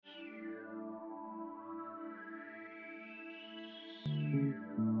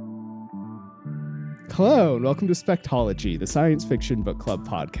Hello, and welcome to Spectology, the science fiction book club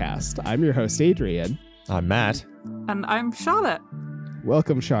podcast. I'm your host, Adrian. I'm Matt. And I'm Charlotte.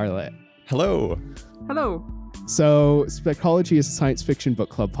 Welcome, Charlotte. Hello. Hello. So, Spectology is a science fiction book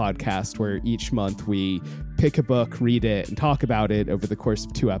club podcast where each month we pick a book, read it, and talk about it over the course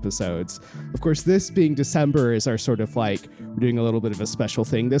of 2 episodes. Of course, this being December is our sort of like, we're doing a little bit of a special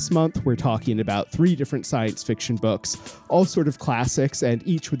thing this month. We're talking about 3 different science fiction books, all sort of classics, and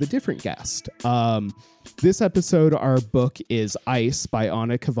each with a different guest. This episode, our book is Ice by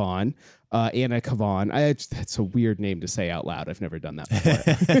Kavan. Anna Kavan. That's a weird name to say out loud. I've never done that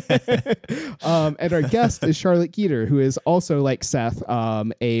before. And our guest is Charlotte Geater, who is also, like Seth,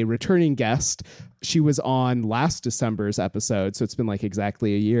 a returning guest. She was on last December's episode, so it's been like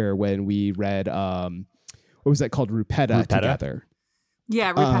exactly a year when we read, what was that called? Rupetta together.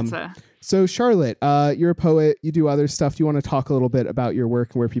 Yeah, Rupetta. So Charlotte, you're a poet. You do other stuff. Do you want to talk a little bit about your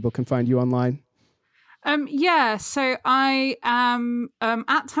work and where people can find you online? So I am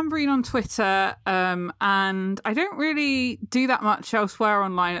at Tambourine on Twitter, and I don't really do that much elsewhere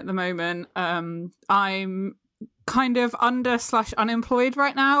online at the moment. I'm kind of under/unemployed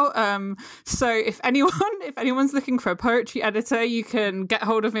right now. So if anyone's looking for a poetry editor, you can get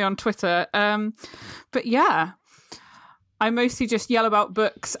hold of me on Twitter. But yeah, I mostly just yell about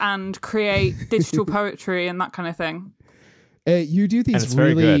books and create digital poetry and that kind of thing. You do these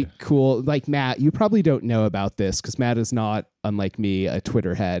really cool, like Matt, you probably don't know about this because Matt is not, unlike me, a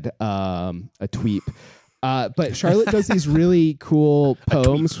Twitter head, a tweep. But Charlotte does these really cool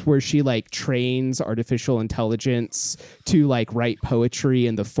poems where she like trains artificial intelligence to like write poetry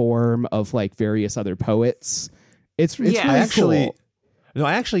in the form of like various other poets. It's really cool. No,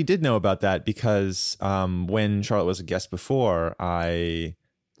 I actually did know about that because when Charlotte was a guest before, I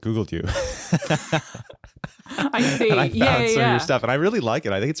Googled you. I see. And I found some of your stuff, and I really like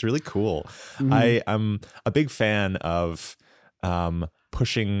it. I think it's really cool. Mm-hmm. I am a big fan of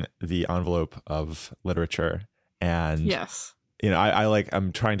pushing the envelope of literature, and yes,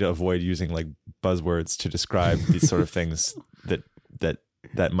 I'm trying to avoid using like buzzwords to describe these sort of things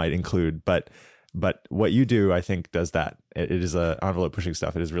that might include, but what you do, I think, does that. It is a envelope pushing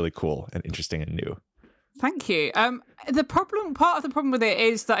stuff. It is really cool and interesting and new. Thank you. Part of the problem with it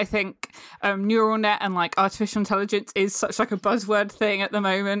is that I think neural net and like artificial intelligence is such like a buzzword thing at the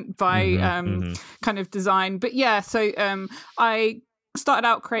moment by kind of design. But yeah, so I started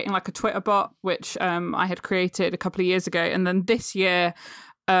out creating like a Twitter bot, which I had created a couple of years ago, and then this year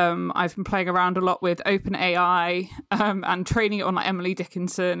I've been playing around a lot with OpenAI and training it on like Emily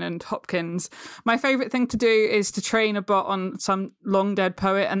Dickinson and Hopkins. My favorite thing to do is to train a bot on some long dead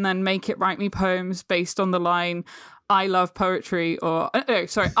poet and then make it write me poems based on the line, I love poetry, or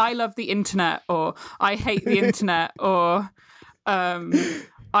I love the internet, or I hate the internet, or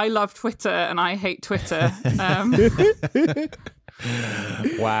I love Twitter and I hate Twitter.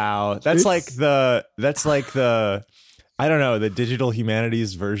 Wow. That's like the I don't know, the digital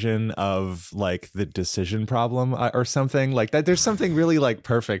humanities version of like the decision problem or something like that. There's something really like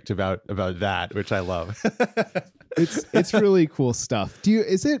perfect about that, which I love. It's really cool stuff.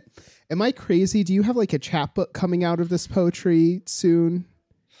 Am I crazy? Do you have like a chapbook coming out of this poetry soon?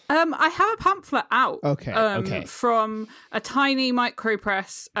 I have a pamphlet out okay. from a tiny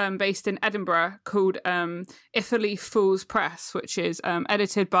micropress based in Edinburgh called If a Leaf Falls Press, which is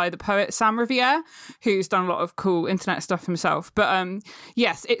edited by the poet Sam Riviere, who's done a lot of cool internet stuff himself. But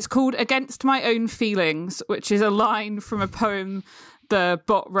yes, it's called Against My Own Feelings, which is a line from a poem the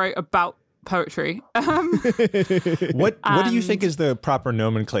bot wrote about poetry. What do you think is the proper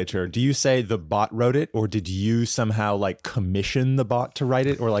nomenclature? Do you say the bot wrote it, or did you somehow like commission the bot to write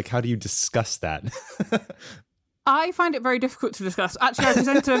it, or like how do you discuss that? I find it very difficult to discuss. Actually, I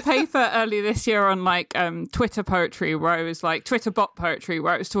presented a paper earlier this year on like Twitter poetry, where I was like Twitter bot poetry,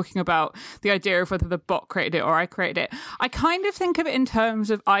 where I was talking about the idea of whether the bot created it or I created it. I kind of think of it in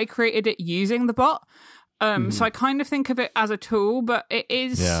terms of I created it using the bot. So I kind of think of it as a tool, but it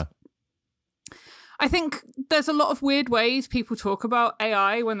is... Yeah. I think there's a lot of weird ways people talk about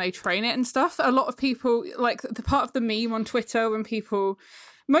AI when they train it and stuff. A lot of people, like the part of the meme on Twitter when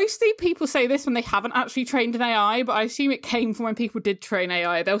mostly people say this when they haven't actually trained an AI, but I assume it came from when people did train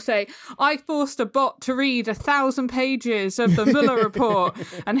AI. They'll say, I forced a bot to read 1,000 pages of the Mueller report,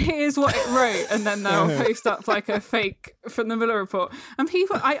 and here's what it wrote. And then they'll post up like a fake from the Mueller report. And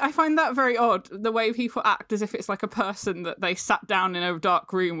people, I find that very odd, the way people act as if it's like a person that they sat down in a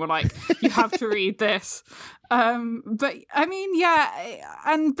dark room were like, you have to read this. But I mean, yeah.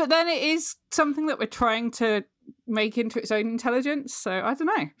 But then it is something that we're trying to make into its own intelligence. So I don't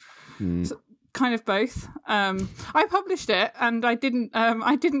know. kind of both. I published it, and I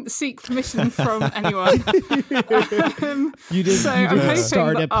didn't seek permission from anyone. You didn't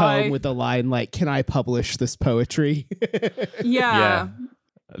start a poem with a line like, "Can I publish this poetry?" Yeah.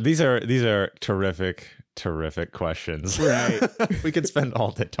 These are terrific questions. Right. We could spend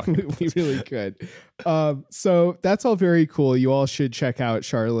all day talking about we really could. So that's all very cool. You all should check out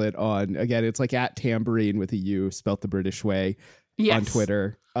Charlotte on, again, it's like at Tambourine with a U, spelt the British way, on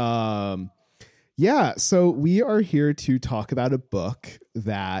Twitter. Yeah, so we are here to talk about a book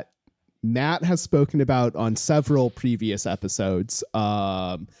that Matt has spoken about on several previous episodes.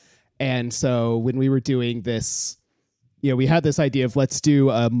 And so when we were doing this, we had this idea of let's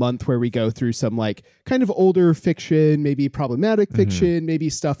do a month where we go through some like kind of older fiction, maybe problematic fiction, maybe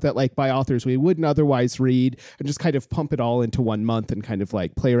stuff that like by authors we wouldn't otherwise read, and just kind of pump it all into one month and kind of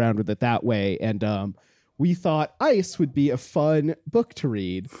like play around with it that way. And we thought Ice would be a fun book to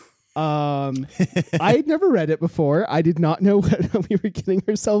read. I'd never read it before. I did not know what we were getting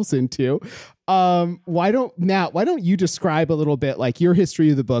ourselves into. Why don't you describe a little bit like your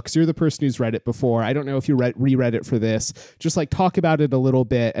history of the books? You're the person who's read it before. I don't know if you reread it for this. Just like talk about it a little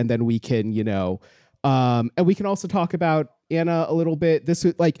bit, and then we can, and we can also talk about Anna a little bit. This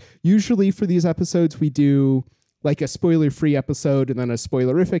is like usually for these episodes we do like a spoiler-free episode and then a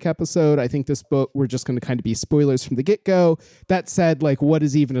spoilerific episode. I think this book, we're just going to kind of be spoilers from the get-go. That said, like, what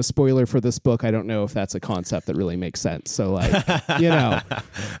is even a spoiler for this book? I don't know if that's a concept that really makes sense. So, like,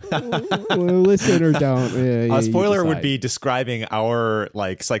 listen or don't. A spoiler would be describing our,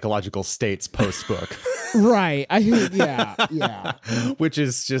 like, psychological states post-book. Right. Yeah. Which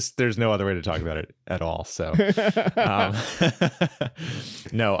is just, there's no other way to talk about it at all. So,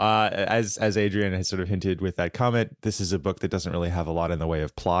 no, as Adrian has sort of hinted with that comment, this is a book that doesn't really have a lot in the way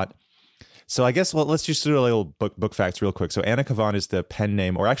of plot. So I guess, let's just do a little book facts real quick. So Anna Kavan is the pen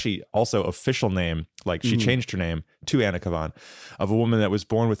name, or actually also official name, like she changed her name to Anna Kavan, of a woman that was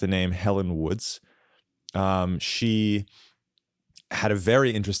born with the name Helen Woods. She had a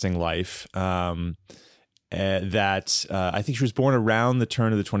very interesting life. That I think she was born around the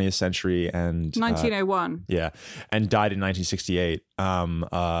turn of the 20th century and 1901. And died in 1968.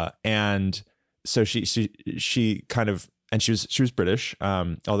 And so she kind of, and she was British,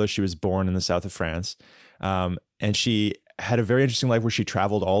 although she was born in the south of France. And she had a very interesting life where she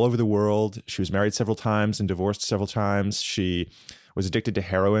traveled all over the world. She was married several times and divorced several times. She was addicted to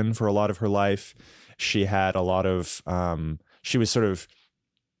heroin for a lot of her life. She had a lot of, she was sort of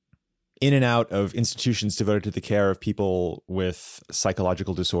in and out of institutions devoted to the care of people with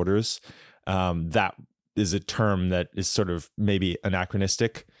psychological disorders. That is a term that is sort of maybe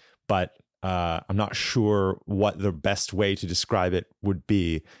anachronistic, but I'm not sure what the best way to describe it would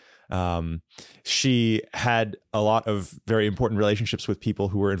be. She had a lot of very important relationships with people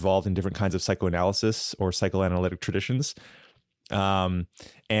who were involved in different kinds of psychoanalysis or psychoanalytic traditions.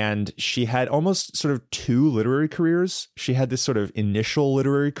 And she had almost sort of two literary careers. She had this sort of initial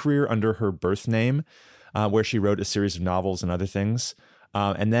literary career under her birth name, where she wrote a series of novels and other things.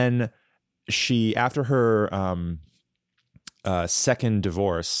 And then she, after her second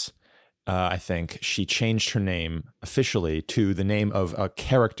divorce, I think she changed her name officially to the name of a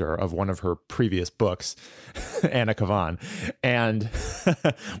character of one of her previous books, Anna Kavan, and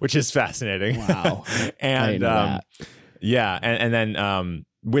which is fascinating. Wow. And yeah, and then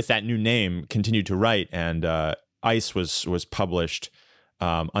with that new name, continued to write, and Ice was published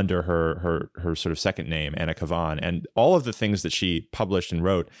under her sort of second name, Anna Kavan, and all of the things that she published and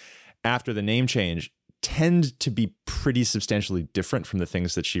wrote after the name change tend to be pretty substantially different from the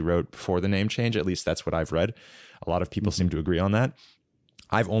things that she wrote before the name change. At least that's what I've read. A lot of people seem to agree on that.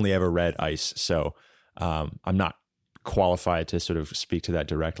 I've only ever read Ice, so I'm not qualified to sort of speak to that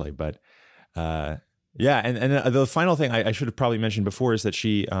directly. But yeah, and the final thing I should have probably mentioned before is that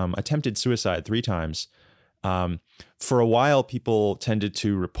she attempted suicide 3 times. For a while, people tended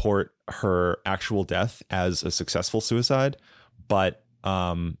to report her actual death as a successful suicide, but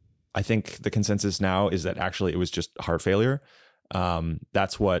I think the consensus now is that actually it was just heart failure.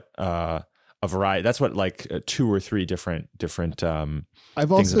 That's what a variety. That's what like 2 or 3 different.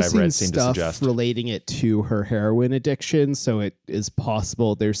 I've also seen stuff relating it to her heroin addiction, so it is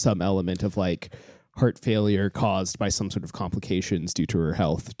possible there's some element of like heart failure caused by some sort of complications due to her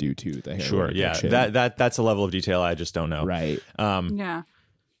health due to the heroin addiction. That's a level of detail I just don't know. Right. Yeah.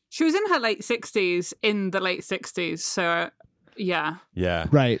 She was in her late 60s, so yeah.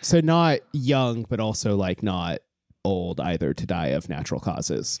 Right. So not young, but also like not old either to die of natural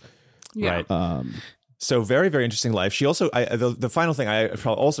causes. Yeah. Right. So very, very interesting life. She also, the final thing, I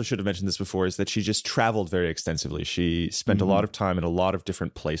probably also should have mentioned this before, is that she just traveled very extensively. She spent a lot of time in a lot of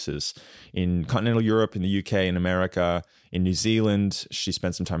different places in continental Europe, in the UK, in America, in New Zealand. She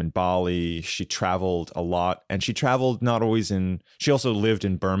spent some time in Bali. She traveled a lot, and she traveled not always she also lived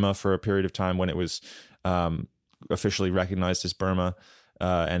in Burma for a period of time when it was officially recognized as Burma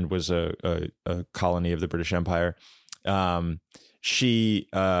and was a colony of the British Empire. She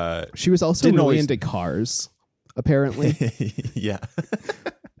was also really into cars, apparently. Yeah.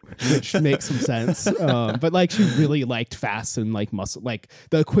 Which makes some sense. But like she really liked fast and like muscle, like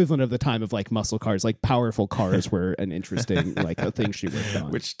the equivalent of the time of like muscle cars, like powerful cars were an interesting like a thing she worked on.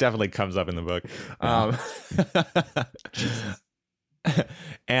 Which definitely comes up in the book.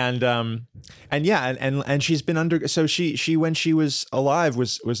 And she's been under, so she when she was alive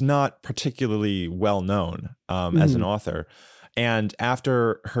was not particularly well known as an author. And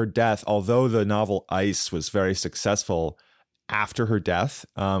after her death, although the novel Ice was very successful after her death,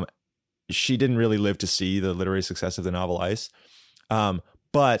 she didn't really live to see the literary success of the novel Ice.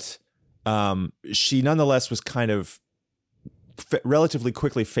 But she nonetheless was kind of relatively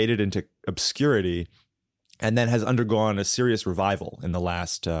quickly faded into obscurity, and then has undergone a serious revival in the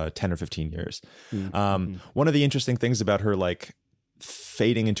last 10 or 15 years. One of the interesting things about her like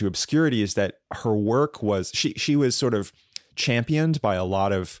fading into obscurity is that her work was, she was sort of championed by a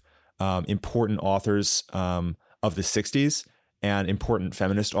lot of important authors of the 60s and important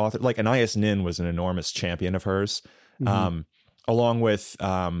feminist authors. Like Anais Nin was an enormous champion of hers, along with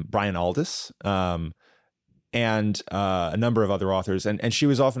Brian Aldiss and a number of other authors. And she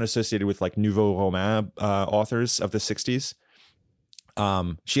was often associated with like Nouveau Roman authors of the 60s.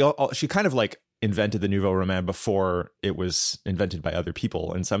 She kind of like invented the Nouveau Roman before it was invented by other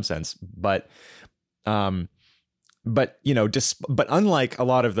people in some sense. But you know, but unlike a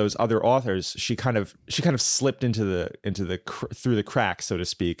lot of those other authors, she kind of slipped into the through the cracks, so to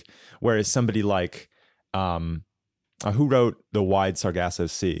speak. Whereas somebody like who wrote The Wide Sargasso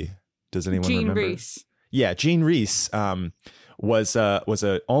Sea? Does anyone remember? Jean Rhys. Yeah, Jean Rhys was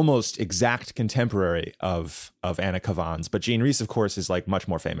a almost exact contemporary of Anna Kavan's, but Jean Rhys, of course, is like much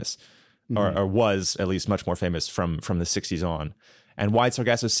more famous, or was at least much more famous from the 60s on. And Wide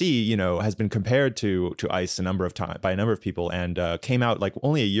Sargasso Sea, you know, has been compared to Ice a number of times by a number of people, and came out like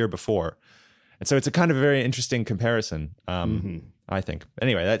only a year before. And so it's a kind of a very interesting comparison, I think.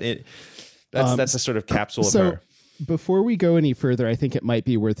 Anyway, that's a sort of capsule of her. Before we go any further, I think it might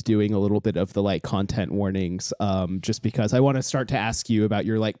be worth doing a little bit of the like content warnings, just because I want to start to ask you about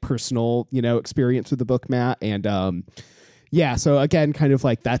your like personal, you know, experience with the book, Matt. And yeah, so again, kind of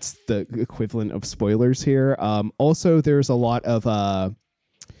like that's the equivalent of spoilers here. Also, there's a lot of like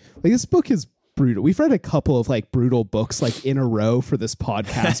this book is brutal. We've read a couple of like brutal books like in a row for this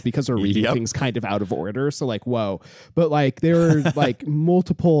podcast because we're reading things kind of out of order. So like, whoa. But like there are like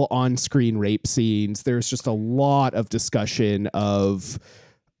multiple on-screen rape scenes. There's just a lot of discussion of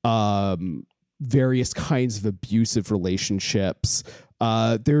various kinds of abusive relationships.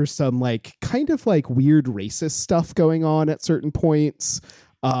 There's some like kind of like weird racist stuff going on at certain points.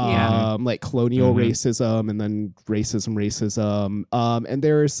 Like colonial racism and then racism. And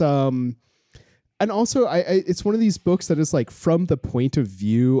there's and also, it's one of these books that is like from the point of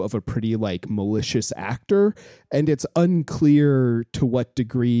view of a pretty like malicious actor, and it's unclear to what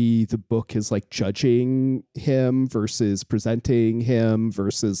degree the book is like judging him versus presenting him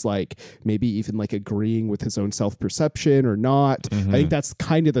versus like maybe even like agreeing with his own self-perception or not. I think that's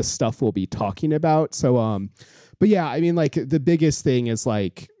kind of the stuff we'll be talking about. So, but yeah, I mean, like the biggest thing is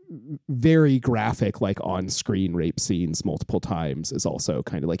like very graphic, like on-screen rape scenes multiple times is also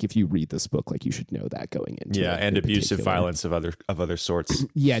kind of like, if you read this book, like you should know that going into it, and abusive violence of other sorts.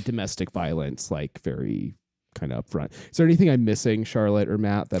 Domestic violence, like very kind of upfront. Is there anything I'm missing, Charlotte or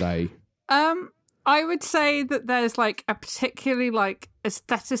Matt, that I would say that there's like a particularly like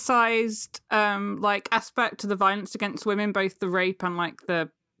aestheticized like aspect to the violence against women, both the rape and like the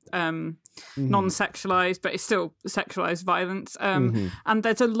non-sexualized, but it's still sexualized violence. And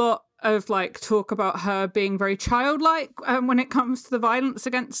there's a lot of like talk about her being very childlike when it comes to the violence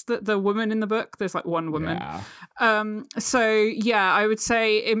against the woman in the book. There's like one woman. So yeah, I would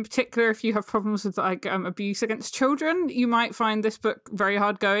say in particular, if you have problems with like abuse against children, you might find this book very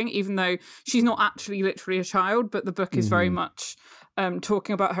hard going, even though she's not actually literally a child, but the book is very much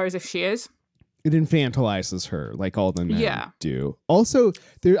talking about her as if she is. It infantilizes her like all the men do. Also,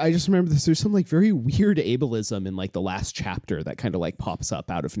 I just remember there's some like very weird ableism in like the last chapter that kind of like pops up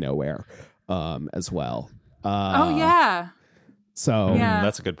out of nowhere as well. So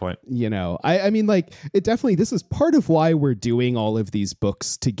that's a good point. I mean, like, it definitely, this is part of why we're doing all of these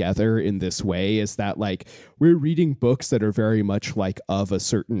books together in this way, is that like we're reading books that are very much like of a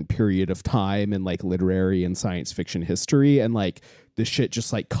certain period of time in like literary and science fiction history. And like the shit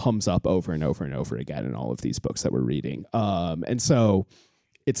just like comes up over and over and over again in all of these books that we're reading. And so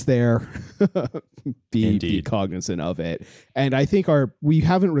it's there. be cognizant of it. And I think we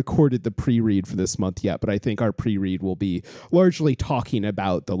haven't recorded the pre-read for this month yet, but I think our pre-read will be largely talking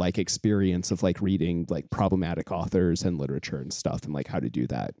about the like experience of like reading like problematic authors and literature and stuff, and like how to do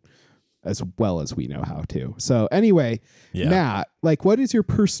that as well as we know how to. So anyway, Matt, like, what is your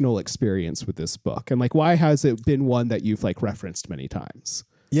personal experience with this book, and like why has it been one that you've like referenced many times?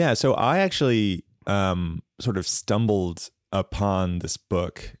 Yeah, so I actually sort of stumbled upon this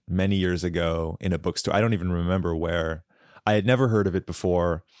book many years ago in a bookstore. I don't even remember where. I had never heard of it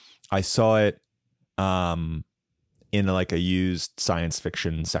before. I saw it in like a used science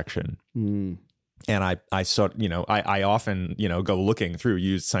fiction section. And I saw, I often, go looking through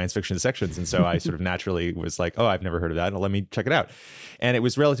used science fiction sections. And so I sort of naturally was like, oh, I've never heard of that. Let me check it out. And it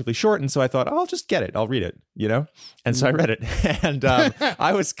was relatively short. And so I thought, oh, I'll just get it. I'll read it, And so I read it. And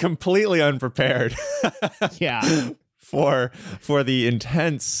I was completely unprepared. For the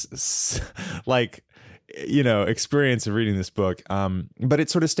intense, like, experience of reading this book. But it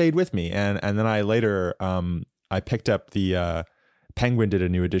sort of stayed with me. And then I later, I picked up the, Penguin did a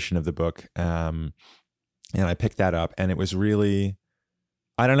new edition of the book. And I picked that up, and it was really,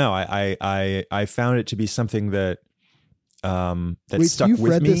 I don't know. I found it to be something that, stuck with me. You've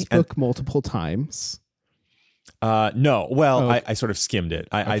read this book multiple times? No. Well, I sort of skimmed it.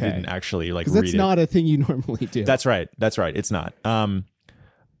 I didn't actually like read it. That's not a thing you normally do. That's right. It's not. I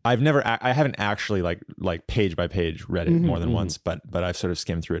haven't actually like page by page read it more than once, but I've sort of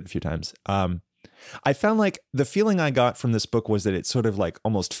skimmed through it a few times. I found like the feeling I got from this book was that it sort of like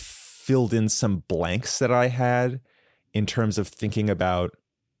almost filled in some blanks that I had in terms of thinking about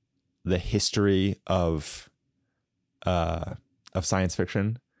the history of science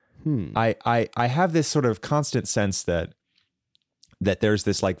fiction. I have this sort of constant sense that there's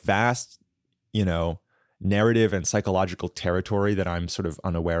this like vast, narrative and psychological territory that I'm sort of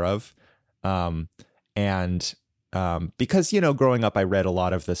unaware of. Because, growing up, I read a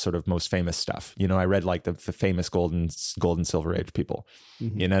lot of the sort of most famous stuff. I read like the famous golden silver age people,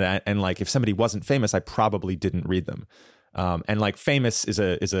 and like if somebody wasn't famous, I probably didn't read them. And like famous is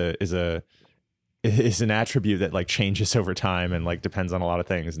an attribute that like changes over time and like depends on a lot of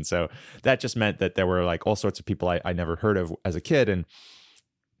things. And so that just meant that there were like all sorts of people I never heard of as a kid.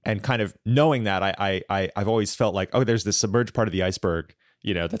 And kind of knowing that I've always felt like, oh, there's this submerged part of the iceberg,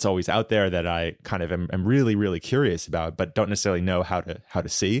 that's always out there that I kind of am really, really curious about, but don't necessarily know how to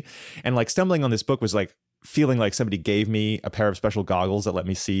see. And like stumbling on this book was like feeling like somebody gave me a pair of special goggles that let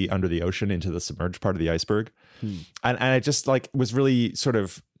me see under the ocean into the submerged part of the iceberg. And I just like was really sort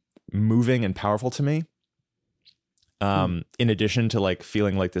of moving and powerful to me. In addition to like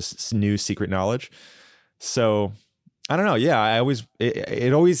feeling like this new secret knowledge. So I don't know. Yeah, I always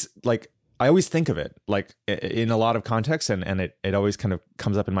think of it like in a lot of contexts, and it always kind of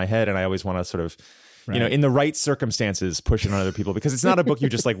comes up in my head, and I always want to sort of, in the right circumstances, push it on other people, because it's not a book you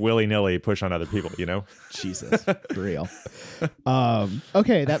just like willy-nilly push on other people, Jesus, for real.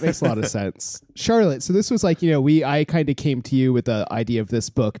 Okay, that makes a lot of sense. Charlotte, so this was like, I kind of came to you with the idea of this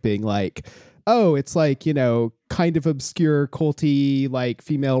book being like, oh, it's like, kind of obscure, culty, like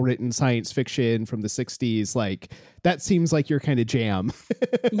female written science fiction from the 60s. Like that seems like your kind of jam.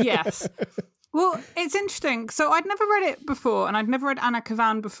 Yes. Well, it's interesting. So I'd never read it before, and I'd never read Anna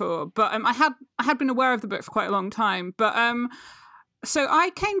Kavan before, but I had been aware of the book for quite a long time. But so I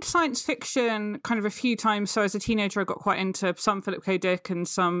came to science fiction kind of a few times. So as a teenager, I got quite into some Philip K. Dick and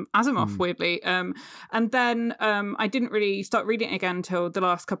some Asimov, weirdly. And then I didn't really start reading it again until the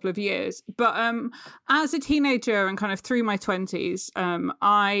last couple of years. But as a teenager and kind of through my 20s,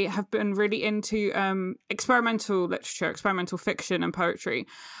 I have been really into experimental literature, experimental fiction and poetry.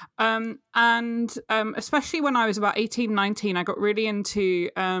 And especially when I was about 18, 19, I got really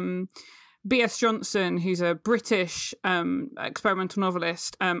into B.S. Johnson, who's a British experimental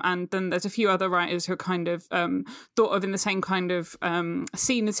novelist, and then there's a few other writers who are kind of thought of in the same kind of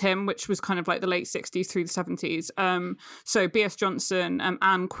scene as him, which was kind of like the late 60s through the 70s. So B.S. Johnson,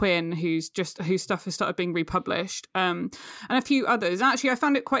 Anne Quinn, whose stuff has started being republished, and a few others. Actually, I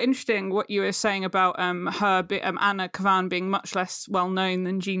found it quite interesting what you were saying about Anna Kavan being much less well known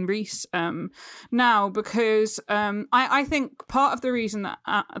than Jean Rhys now, because I think part of the reason that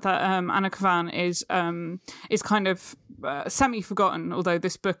Anna Kavan is kind of semi-forgotten, although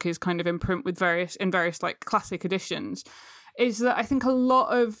this book is kind of in print with various like classic editions, is that I think a lot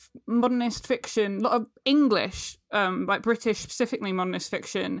of modernist fiction, a lot of English, like British specifically modernist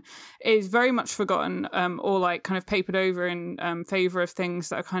fiction, is very much forgotten or like kind of papered over in favour of things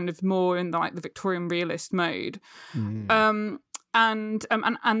that are kind of more in the Victorian realist mode. And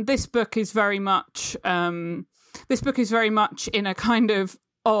this book is very much in a kind of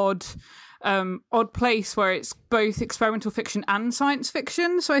odd place where it's both experimental fiction and science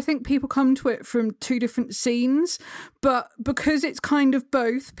fiction. So I think people come to it from two different scenes, but because it's kind of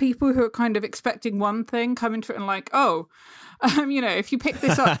both, people who are kind of expecting one thing come into it and like, if you pick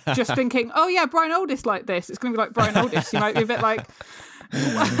this up just thinking, oh yeah, Brian Aldiss like this, it's going to be like Brian Aldiss. You might be a bit like,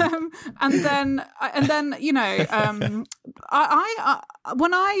 and then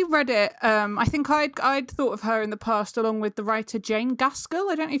when I read it, I think I'd thought of her in the past along with the writer Jane Gaskell.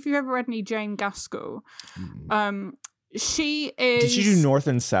 I don't know if you've ever read any Jane Gaskell. She is. Did she do North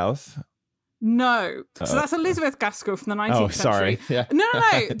and South? No. So that's Elizabeth Gaskell from the 19th century. Sorry. Yeah. No.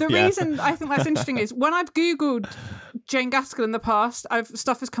 The reason I think that's interesting is when I've Googled Jane Gaskell in the past,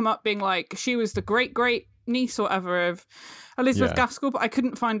 stuff has come up being like she was the great niece or whatever of Elizabeth Gaskell, but I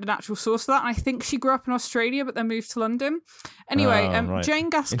couldn't find an actual source for that. And I think she grew up in Australia, but then moved to London. Anyway, right. Jane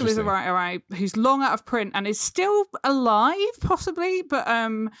Gaskell is a writer who's long out of print and is still alive, possibly, but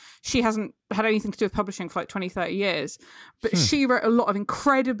she hasn't had anything to do with publishing for like 20, 30 years. But she wrote a lot of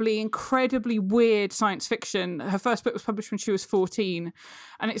incredibly weird science fiction. Her first book was published when she was 14,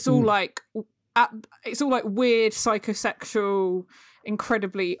 and it's all like weird, psychosexual,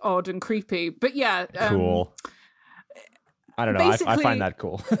 incredibly odd and creepy. But yeah, cool. I don't know. I find that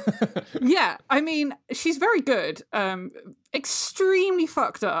cool. Yeah, I mean, she's very good. Extremely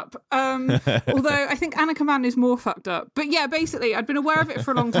fucked up. Although I think Anna Kavan is more fucked up. But yeah, basically, I'd been aware of it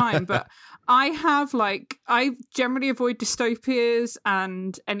for a long time. But I generally avoid dystopias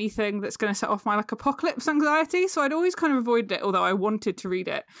and anything that's going to set off my apocalypse anxiety. So I'd always kind of avoided it, although I wanted to read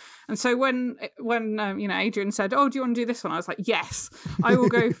it. And so when Adrian said, "Oh, do you want to do this one?" I was like, "Yes, I will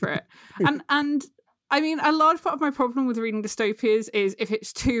go for it." And I mean, a large part of my problem with reading dystopias is if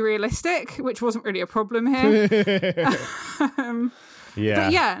it's too realistic, which wasn't really a problem here.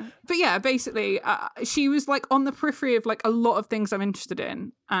 But yeah, basically, she was like on the periphery of like a lot of things I'm interested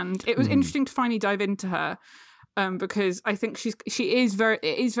in, and it was interesting to finally dive into her because I think it is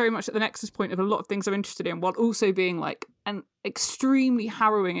very much at the nexus point of a lot of things I'm interested in, while also being like an extremely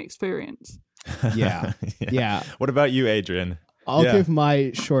harrowing experience. Yeah. What about you, Adrian? I'll give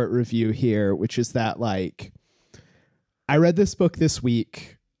my short review here, which is that I read this book this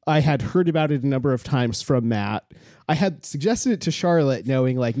week. I had heard about it a number of times from Matt. I had suggested it to Charlotte,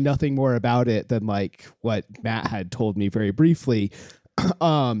 knowing nothing more about it than what Matt had told me very briefly.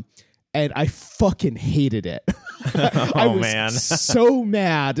 And I fucking hated it. I was so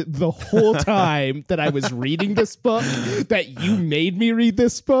mad the whole time that I was reading this book that you made me read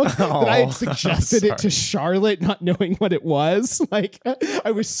this book, that I had suggested it to Charlotte, not knowing what it was. I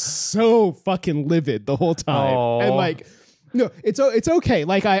was so fucking livid the whole time. And no, it's okay.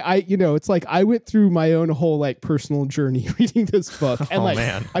 I went through my own whole personal journey reading this book, and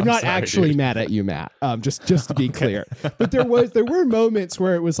I'm not sorry, actually dude. Mad at you, Matt. Just to be clear, but there were moments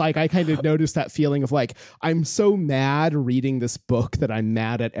where it was I kind of noticed that feeling of I'm so mad reading this book that I'm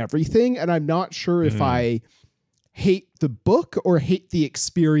mad at everything, and I'm not sure if I hate the book or hate the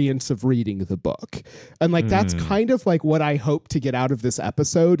experience of reading the book. And that's kind of what I hope to get out of this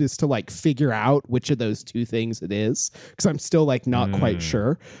episode, is to figure out which of those two things it is, because I'm still not quite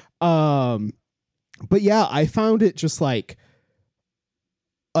sure. But yeah, I found it just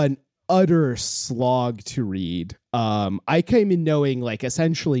an utter slog to read. I came in knowing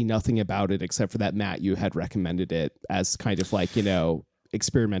essentially nothing about it, except for that Matt, you had recommended it as kind of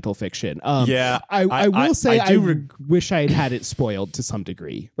experimental fiction. I will say I wish I had it spoiled to some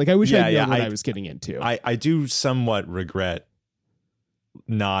degree. I wish I knew what I was getting into. I do somewhat regret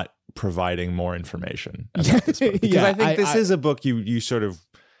not providing more information about this book, because I think this is a book you sort of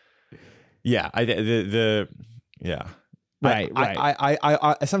right.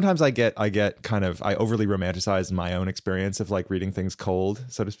 I sometimes I get kind of, I overly romanticize my own experience of reading things cold,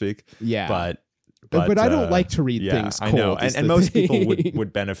 so to speak. But I don't like to read things cold. I know, and most people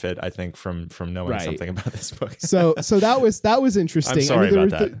would benefit, I think, from knowing something about this book. So that was interesting. I'm sorry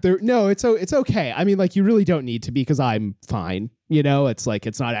about that. No, it's okay. I mean, you really don't need to be, because I'm fine. It's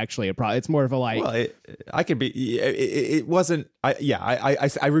it's not actually a problem. It's more of a Well, I could be. It wasn't. I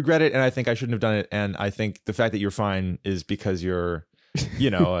regret it, and I think I shouldn't have done it. And I think the fact that you're fine is because you're,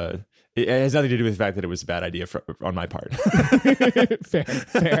 it has nothing to do with the fact that it was a bad idea on my part.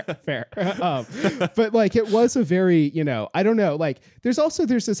 fair. But like, it was a very, I don't know, like there's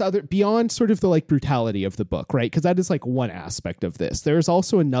this other, beyond sort of the like brutality of the book, right? Because that is like one aspect of this. There's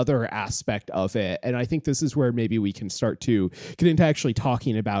also another aspect of it. And I think this is where maybe we can start to get into actually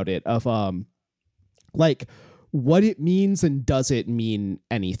talking about it, of like what it means and does it mean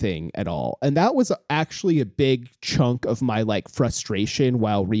anything at all. And that was actually a big chunk of my like frustration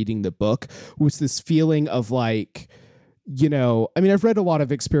while reading the book, was this feeling of like, I've read a lot of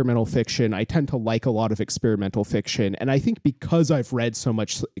experimental fiction. I tend to like a lot of experimental fiction. And I think because I've read so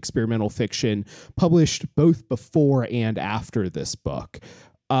much experimental fiction published both before and after this book,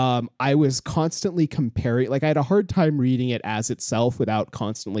 I was constantly comparing, like I had a hard time reading it as itself without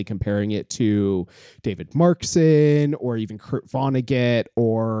constantly comparing it to David Markson or even Kurt Vonnegut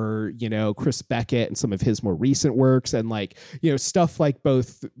or, Chris Beckett and some of his more recent works, and like, stuff like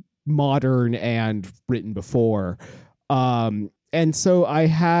both modern and written before. And so I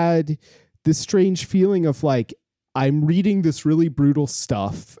had this strange feeling of like, I'm reading this really brutal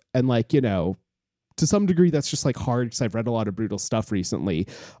stuff, and like, to some degree that's just like hard because I've read a lot of brutal stuff recently.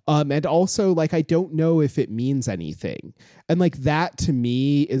 And also like, I don't know if it means anything. And like that to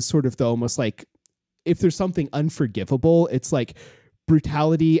me is sort of the almost like, if there's something unforgivable, it's like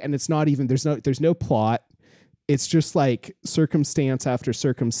brutality, and it's not even, there's no plot. It's just like circumstance after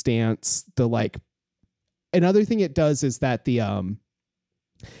circumstance. Another thing it does is that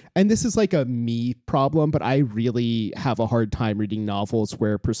and this is like a me problem, but I really have a hard time reading novels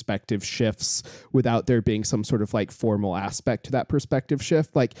where perspective shifts without there being some sort of like formal aspect to that perspective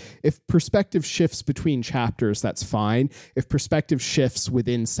shift. Like if perspective shifts between chapters, that's fine. If perspective shifts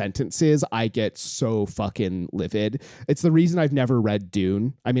within sentences, I get so fucking livid. It's the reason I've never read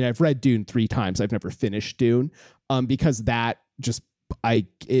Dune. I mean, I've read Dune 3 times. I've never finished Dune, because that just,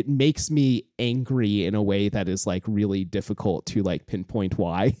 it makes me angry in a way that is like really difficult to like pinpoint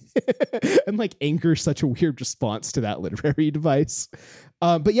why. And like anger is such a weird response to that literary device.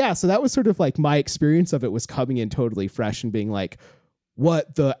 But yeah, so that was sort of like my experience of it, was coming in totally fresh and being like,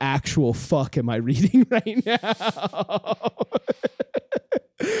 what the actual fuck am I reading right now?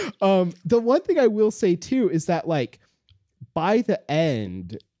 The one thing I will say too is that like by the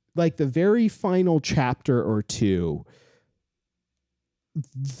end, like the very final chapter or two,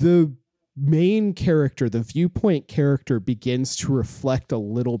 the main character, the viewpoint character, begins to reflect a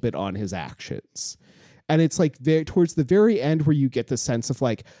little bit on his actions. And it's like towards the very end where you get the sense of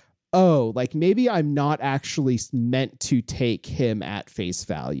like, oh, like maybe I'm not actually meant to take him at face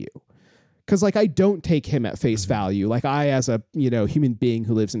value. Because like I don't take him at face value. Like I, as a human being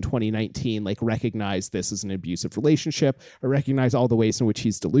who lives in 2019, like recognize this as an abusive relationship. I recognize all the ways in which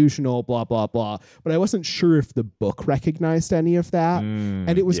he's delusional, blah blah blah. But I wasn't sure if the book recognized any of that,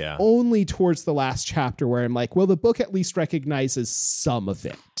 and it was only towards the last chapter where I'm like, well, the book at least recognizes some of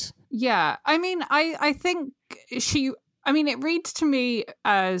it. Yeah, I mean, I think it reads to me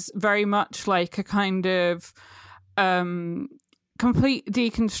as very much like a kind of complete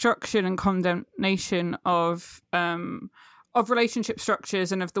deconstruction and condemnation of relationship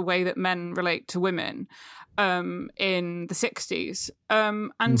structures and of the way that men relate to women in the 60s.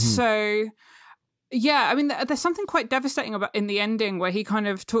 So, yeah, I mean, there's something quite devastating about in the ending where he kind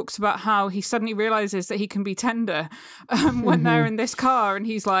of talks about how he suddenly realizes that he can be tender when they're in this car, and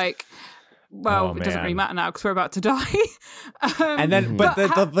he's like, well, it doesn't really matter now because we're about to die. And then, but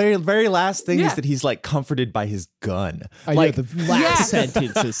the very, very last thing is that he's like comforted by his gun. Like the last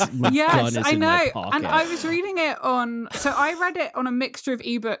sentence is, my gun is in my pocket. And I was reading it so I read it on a mixture of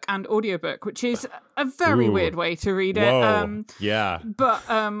ebook and audiobook, which is a very weird way to read it. But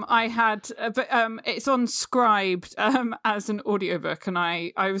it's on Scribed as an audiobook, and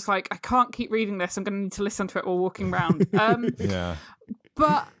I was like, I can't keep reading this. I'm going to need to listen to it while walking around.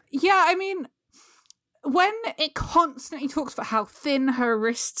 But yeah, I mean, when it constantly talks about how thin her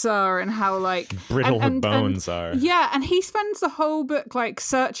wrists are and how like brittle her bones are. Yeah, and he spends the whole book like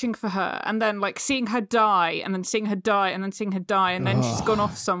searching for her, and then like seeing her die, and then seeing her die, and then seeing her die, and then she's gone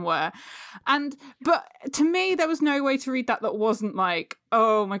off somewhere. But to me, there was no way to read that wasn't like,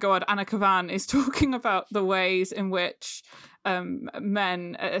 oh my God, Anna Kavan is talking about the ways in which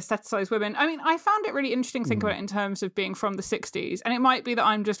men aestheticize women. I mean, I found it really interesting to think about it in terms of being from the 60s, and it might be that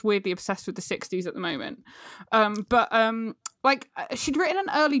I'm just weirdly obsessed with the 60s at the moment. But she'd written an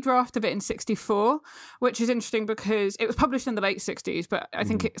early draft of it in 1964, which is interesting because it was published in the late 1960s, but I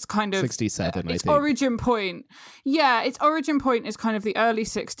think it's kind of 1967, its origin point. Yeah, its origin point is kind of the early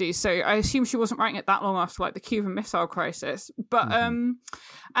 1960s. So I assume she wasn't writing it that long after like the Cuban Missile Crisis. But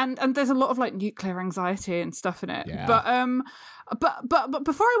and there's a lot of like nuclear anxiety and stuff in it. Yeah. But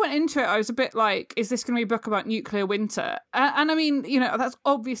before I went into it, I was a bit like, is this going to be a book about nuclear winter? And I mean, that's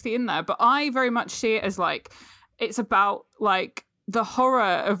obviously in there, but I very much see it as like, it's about like the horror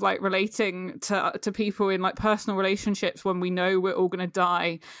of like relating to people in like personal relationships when we know we're all going to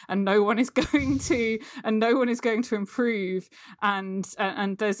die and no one is going to improve, and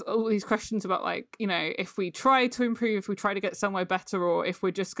there's all these questions about like, if we try to improve, if we try to get somewhere better, or if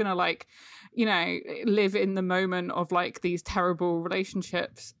we're just going to like, live in the moment of like these terrible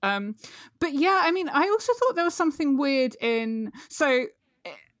relationships. But yeah, I mean, I also thought there was something weird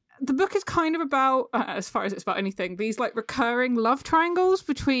the book is kind of about, as far as it's about anything, these like recurring love triangles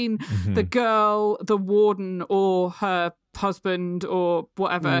between the girl, the warden, or her husband, or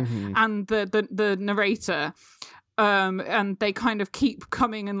whatever, and the narrator. And they kind of keep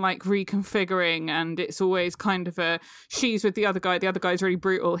coming and like reconfiguring, and it's always kind of she's with the other guy's really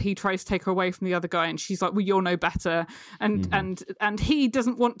brutal, he tries to take her away from the other guy, and she's like, well, you're no better, and he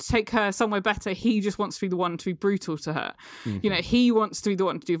doesn't want to take her somewhere better, he just wants to be the one to be brutal to her. He wants to be the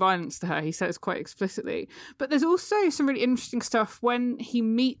one to do violence to her, he says quite explicitly. But there's also some really interesting stuff when he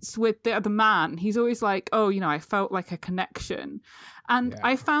meets with the other man. He's always like, oh, I felt like a connection. And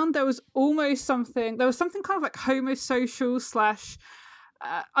I found there was something kind of like homosocial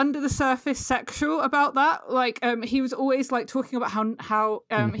 / under the surface sexual about that. Like, he was always like talking about how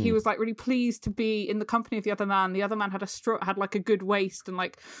he was like really pleased to be in the company of the other man. The other man had like a good waist and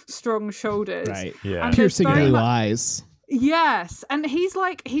like strong shoulders. Right. Yeah. And piercing blue eyes. Yes. And he's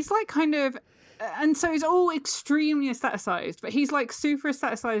like kind of, and so it's all extremely aestheticized, but he's like super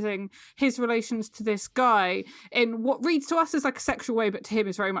aestheticizing his relations to this guy in what reads to us as like a sexual way, but to him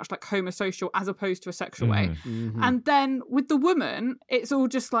is very much like homosocial as opposed to a sexual way. And then with the woman, it's all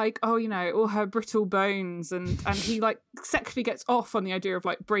just like, oh, all her brittle bones, and he like sexually gets off on the idea of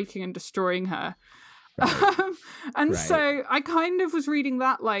like breaking and destroying her. So I kind of was reading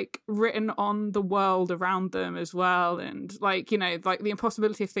that like written on the world around them as well, and like like the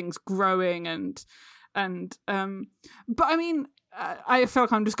impossibility of things growing and but I mean, I feel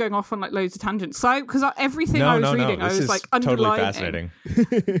like I'm just going off on like loads of tangents. So because everything I was reading, I was like underlining. Totally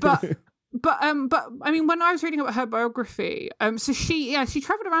fascinating. But I mean, when I was reading about her biography, so she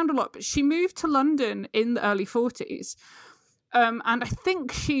traveled around a lot, but she moved to London in the early 40s. And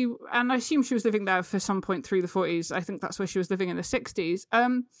I assume she was living there for some point through the 40s. I think that's where she was living in the 60s.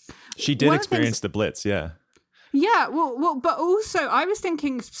 She did experience the Blitz, yeah. Yeah, well, but also I was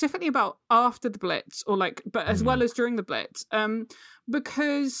thinking specifically about after the Blitz, or like, but as well as during the Blitz,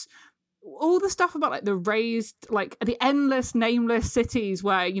 because all the stuff about like the raised, like the endless nameless cities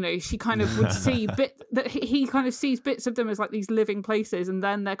where she kind of would see he kind of sees bits of them as like these living places, and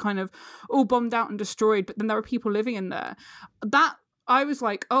then they're kind of all bombed out and destroyed, but then there are people living in there. That I was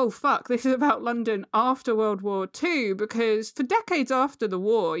like, oh fuck, this is about London after World War II, because for decades after the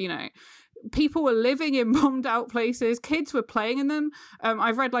war, people were living in bombed out places. Kids were playing in them.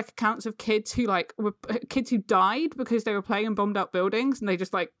 I've read like accounts of kids who died because they were playing in bombed out buildings, and they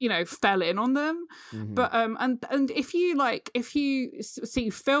just like fell in on them. But and if you see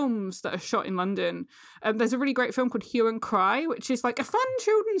films that are shot in London, there's a really great film called Hue and Cry, which is like a fun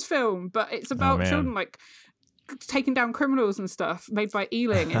children's film, but it's about children like taking down criminals and stuff, made by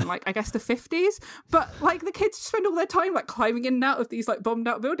Ealing in like I guess the 50s. But like the kids spend all their time like climbing in and out of these like bombed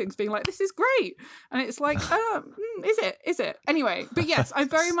out buildings being like, this is great, and it's like is it anyway. But yes, I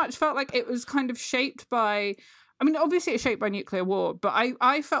very much felt like it was kind of shaped by, I mean obviously it's shaped by nuclear war, but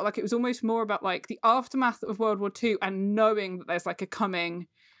I felt like it was almost more about like the aftermath of World War II and knowing that there's like a coming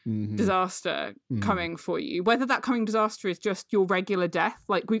disaster coming for you, whether that coming disaster is just your regular death,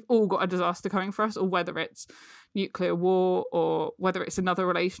 like we've all got a disaster coming for us, or whether it's nuclear war, or whether it's another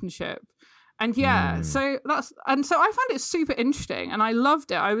relationship. And so I found it super interesting, and I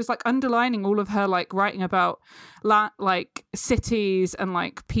loved it. I was like underlining all of her like writing about like cities and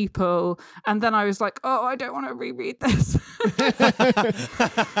like people, and then I was like, oh, I don't want to reread this.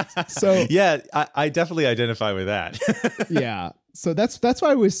 So yeah, I definitely identify with that. Yeah. So that's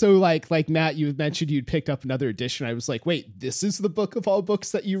why I was so like Matt, you mentioned you'd picked up another edition. I was like, wait, this is the book of all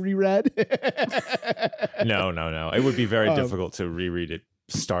books that you reread? No. It would be very difficult to reread it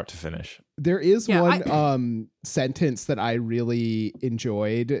start to finish. There is one sentence that I really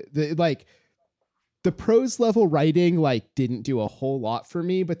enjoyed. the prose level writing like didn't do a whole lot for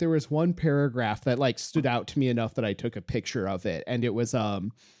me, but there was one paragraph that like stood out to me enough that I took a picture of it. And it was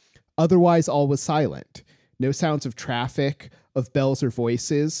otherwise all was silent. No sounds of traffic, of bells or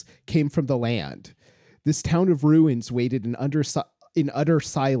voices came from the land. This town of ruins waited in utter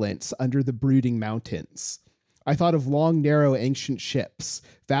silence under the brooding mountains. I thought of long, narrow, ancient ships,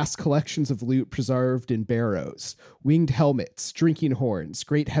 vast collections of loot preserved in barrows, winged helmets, drinking horns,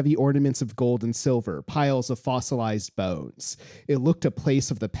 great heavy ornaments of gold and silver, piles of fossilized bones. It looked a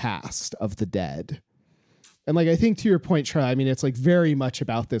place of the past, of the dead. And like, I think to your point, Charlie, I mean, it's like very much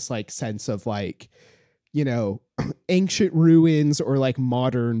about this like sense of like, you know, ancient ruins or like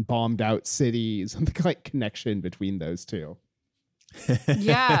modern bombed out cities and the like connection between those two.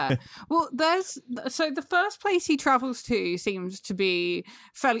 Yeah. Well, so the first place he travels to seems to be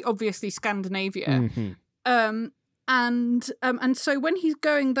fairly obviously Scandinavia. Mm-hmm. And so when he's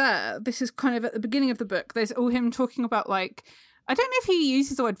going there, this is kind of at the beginning of the book, there's all him talking about like, I don't know if he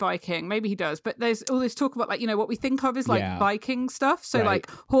uses the word Viking, maybe he does, but there's all this talk about like, you know, what we think of as like Viking stuff. So like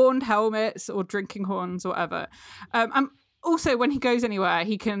horned helmets or drinking horns or whatever. And also when he goes anywhere,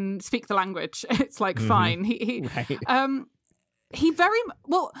 he can speak the language. It's like fine. He very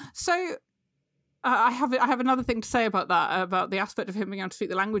well. So I have another thing to say about that, about the aspect of him being able to speak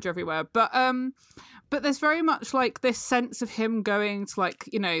the language everywhere. But there's very much like this sense of him going to like,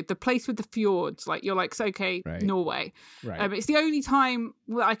 you know, the place with the fjords. Like you're like, okay, Norway. Right. It's the only time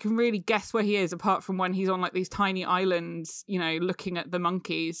that I can really guess where he is, apart from when he's on like these tiny islands, you know, looking at the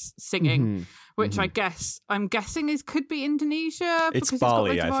monkeys singing, which I'm guessing could be Indonesia. It's because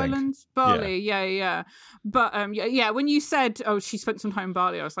Bali, it's got I think. Islands. Bali, yeah. But when you said, oh, she spent some time in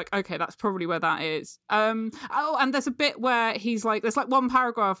Bali, I was like, okay, that's probably where that is. And there's a bit where he's like, there's like one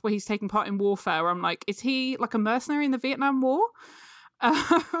paragraph where he's taking part in warfare where I'm like, is he like a mercenary in the Vietnam War?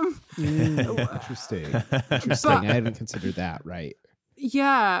 Interesting. But, I hadn't considered that, right?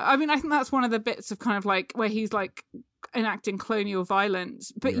 Yeah, I mean, I think that's one of the bits of kind of like where he's like enacting colonial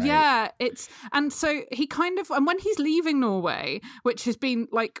violence. But and so he kind of, and when he's leaving Norway, which has been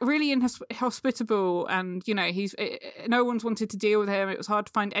like really inhospitable, and you know, no one's wanted to deal with him. It was hard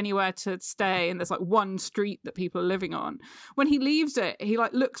to find anywhere to stay, and there's like one street that people are living on. When he leaves it, he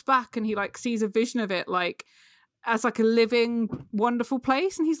like looks back and he like sees a vision of it like as like a living, wonderful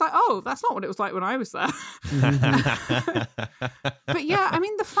place. And he's like, oh, that's not what it was like when I was there. But yeah, I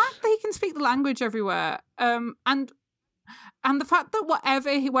mean, the fact that he can speak the language everywhere, and the fact that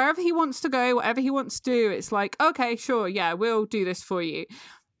wherever he wants to go, whatever he wants to do, it's like, okay, sure, yeah, we'll do this for you.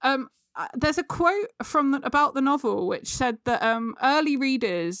 There's a quote about the novel which said that early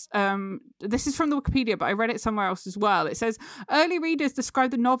readers, this is from the Wikipedia, but I read it somewhere else as well. It says early readers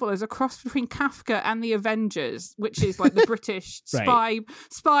describe the novel as a cross between Kafka and the Avengers, which is like the British spy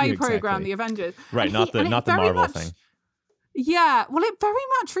program, the Avengers. Right, not the Marvel thing. Yeah, well, it very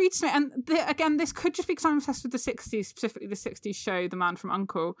much reads to me, and again, this could just be because I'm obsessed with the 60s, specifically the 60s show, The Man from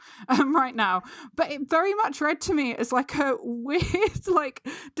U.N.C.L.E. Right now, but it very much read to me as like a weird, like,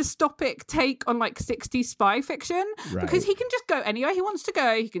 dystopic take on like 60s spy fiction, because he can just go anywhere he wants to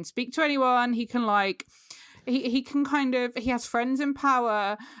go, he can speak to anyone, he can like... He can kind of, he has friends in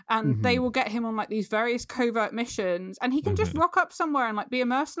power, and they will get him on like these various covert missions, and he can just rock up somewhere and like be a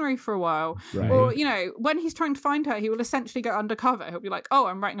mercenary for a while. Or, you know, when he's trying to find her, he will essentially go undercover. He'll be like, oh,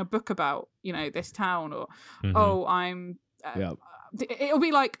 I'm writing a book about, you know, this town, or oh, I'm it'll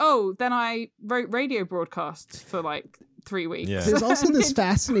be like, oh, then I wrote radio broadcasts for like 3 weeks. Yeah. There's also this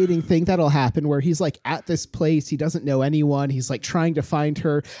fascinating thing that'll happen where he's like at this place, he doesn't know anyone, he's like trying to find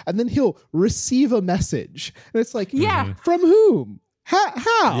her, and then he'll receive a message, and it's like, from whom?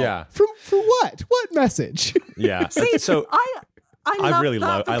 How? Yeah. For what? What message? Yeah. See, so I really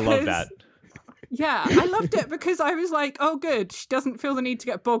love that. Yeah, I loved it because I was like, oh, good. She doesn't feel the need to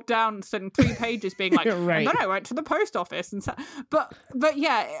get bogged down and spend 3 pages being like, and then I went to the post office. And so, but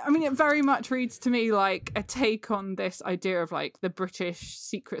yeah, I mean, it very much reads to me like a take on this idea of like the British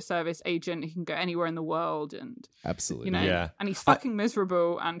Secret Service agent who can go anywhere in the world. And absolutely, you know, and he's fucking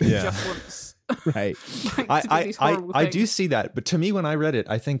miserable and he just wants right. like, to do these horrible I things. do see that. But to me, when I read it,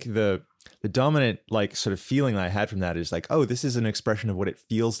 I think the dominant like sort of feeling I had from that is like, oh, this is an expression of what it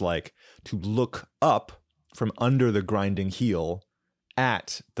feels like to look up from under the grinding heel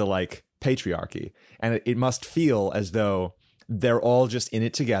at the like patriarchy. And it must feel as though they're all just in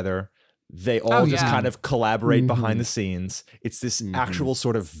it together. They all just kind of collaborate behind the scenes. It's this actual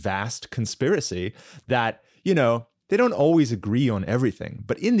sort of vast conspiracy that, you know, they don't always agree on everything,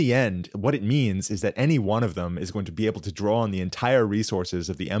 but in the end, what it means is that any one of them is going to be able to draw on the entire resources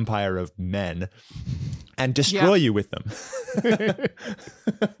of the empire of men and destroy you with them.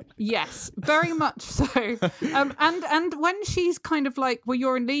 Yes, very much so. And when she's kind of like, well,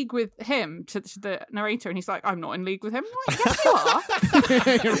 you're in league with him, to the narrator, and he's like, I'm not in league with him. I'm like, yes, you are.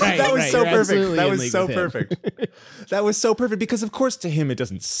 That was so perfect. That was so perfect. That was so perfect because, of course, to him, it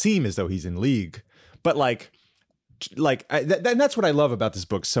doesn't seem as though he's in league. But and that's what I love about this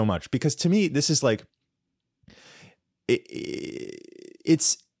book so much, because to me, this is like,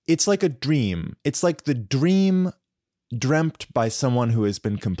 it's like a dream. It's like the dream dreamt by someone who has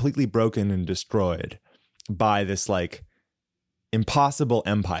been completely broken and destroyed by this like impossible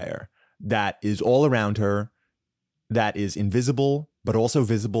empire that is all around her, that is invisible but also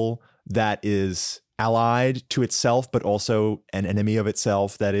visible, that is allied to itself but also an enemy of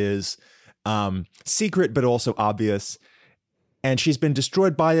itself, that is secret but also obvious. And she's been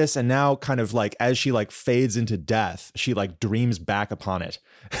destroyed by this, and now kind of like as she like fades into death, she like dreams back upon it.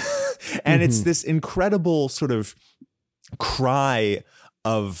 And it's this incredible sort of cry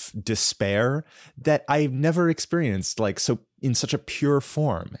of despair that I've never experienced like so in such a pure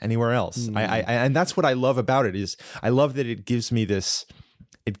form anywhere else. And that's what I love about it, is I love that it gives me this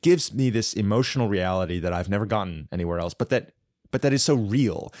emotional reality that I've never gotten anywhere else, but that is so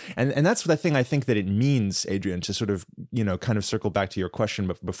real. And that's the thing I think that it means, Adrian, to sort of, kind of circle back to your question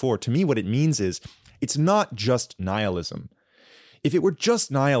before. To me, what it means is it's not just nihilism. If it were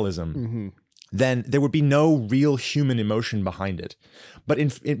just nihilism, then there would be no real human emotion behind it. But in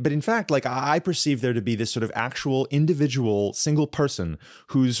fact, like I perceive there to be this sort of actual individual single person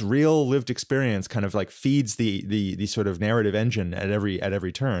whose real lived experience kind of like feeds the sort of narrative engine at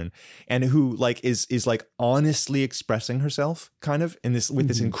every turn, and who like is like honestly expressing herself kind of in this with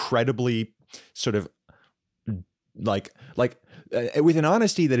this incredibly sort of with an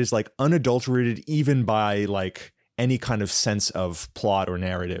honesty that is like unadulterated even by like any kind of sense of plot or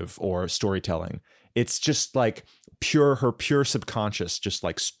narrative or storytelling. It's just like her pure subconscious, just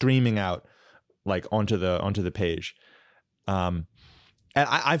like streaming out like onto the page. And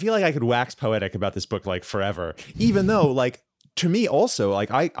I feel like I could wax poetic about this book like forever, even though like to me also like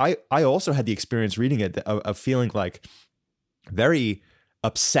I also had the experience reading it of feeling like very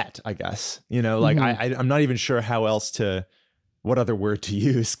upset, I guess, like I'm not even sure what other word to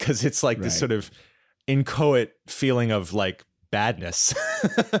use, because it's like this sort of inchoate feeling of like badness.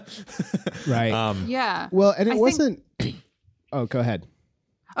 Right. Yeah. Well, and it wasn't. Oh, go ahead.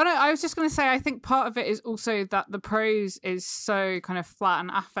 Oh no, I was just going to say, I think part of it is also that the prose is so kind of flat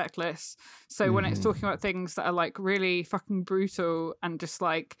and affectless. So when it's talking about things that are like really fucking brutal and just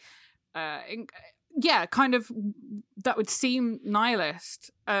like, kind of that would seem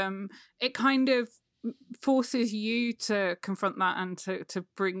nihilist. It kind of forces you to confront that and to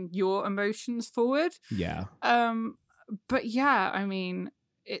bring your emotions forward. Yeah. But yeah, I mean,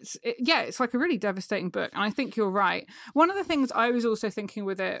 it's like a really devastating book, and I think you're right. One of the things I was also thinking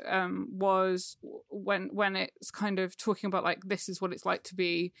with it was when it's kind of talking about like this is what it's like to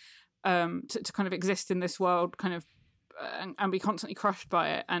be to kind of exist in this world, kind of and be constantly crushed by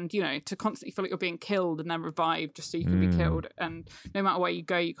it, and to constantly feel like you're being killed and then revived just so you can be killed, and no matter where you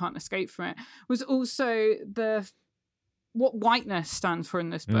go you can't escape from it, was also what whiteness stands for in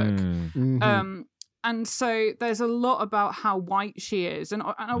this book. And so there's a lot about how white she is, and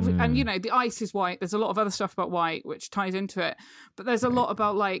the ice is white. There's a lot of other stuff about white which ties into it, but there's a lot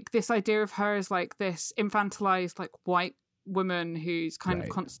about like this idea of her as like this infantilized like white woman who's kind of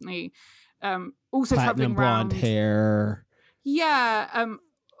constantly also platinum traveling around, blonde hair. Yeah,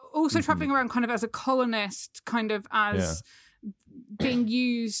 also traveling around kind of as a colonist, kind of as being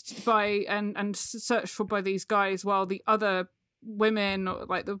used by and searched for by these guys, while the other women, or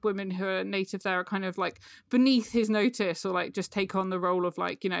like the women who are native there, are kind of like beneath his notice, or like just take on the role of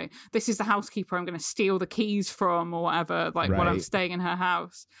like, this is the housekeeper I'm going to steal the keys from or whatever, like while I'm staying in her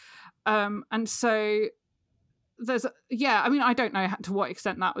house. And so there's I mean, I don't know to what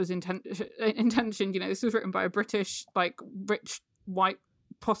extent that was intention. This was written by a British like rich white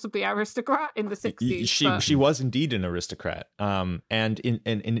possibly aristocrat in the 60s. She was indeed an aristocrat, and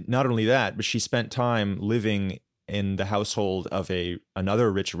in not only that, but she spent time living in the household of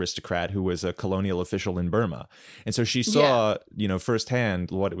another rich aristocrat who was a colonial official in Burma. And so she saw,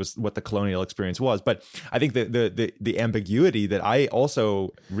 firsthand what the colonial experience was. But I think the ambiguity that I also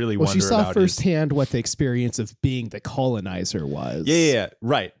really wonder about. She saw firsthand what the experience of being the colonizer was. Yeah,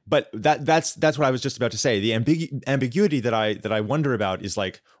 right. But that's what I was just about to say. The ambiguity that I wonder about is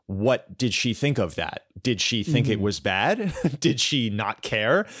like, what did she think of that? Did she think it was bad? Did she not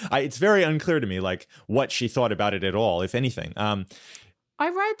care? It's very unclear to me, like what she thought about it at all, if anything. I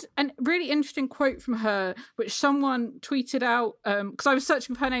read a really interesting quote from her, which someone tweeted out, because I was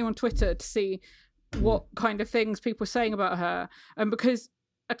searching for her name on Twitter to see what kind of things people were saying about her. Because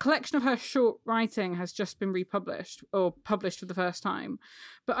a collection of her short writing has just been republished or published for the first time.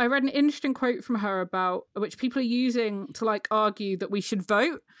 But I read an interesting quote from her about which people are using to like argue that we should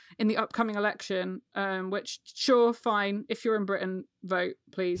vote in the upcoming election, which sure, fine. If you're in Britain, vote,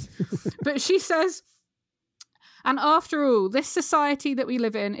 please. But she says, and after all, this society that we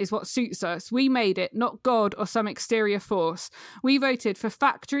live in is what suits us. We made it, not God or some exterior force. We voted for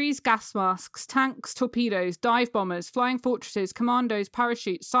factories, gas masks, tanks, torpedoes, dive bombers, flying fortresses, commandos,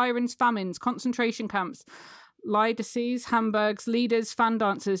 parachutes, sirens, famines, concentration camps, lydices, hamburgs, leaders, fan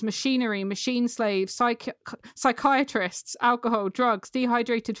dancers, machinery, machine slaves, psychiatrists, alcohol, drugs,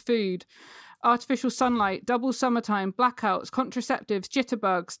 dehydrated food, artificial sunlight, double summertime, blackouts, contraceptives,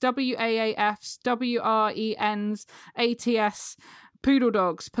 jitterbugs, WAAFs, WRENs, ATS, poodle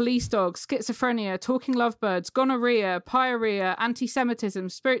dogs, police dogs, schizophrenia, talking lovebirds, gonorrhea, pyorrhea, anti-Semitism,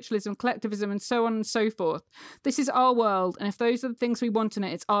 spiritualism, collectivism, and so on and so forth. This is our world, and if those are the things we want in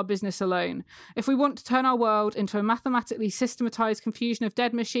it, it's our business alone. If we want to turn our world into a mathematically systematized confusion of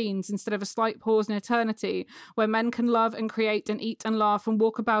dead machines instead of a slight pause in eternity, where men can love and create and eat and laugh and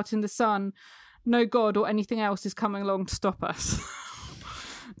walk about in the sun, no God or anything else is coming along to stop us.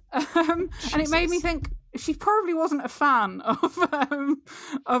 And it made me think she probably wasn't a fan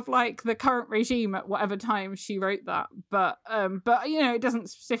of like the current regime at whatever time she wrote that. But you know, it doesn't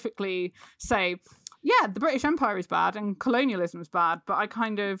specifically say, yeah, the British Empire is bad and colonialism is bad. But I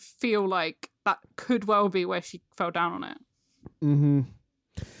kind of feel like that could well be where she fell down on it. Mm-hmm.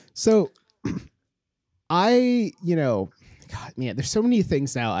 So God, man, there's so many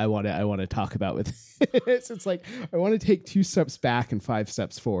things now I want to talk about with this. It's like I want to take 2 steps back and 5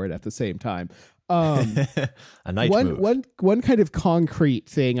 steps forward at the same time. A nice move. One kind of concrete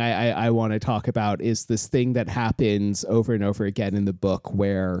thing I want to talk about is this thing that happens over and over again in the book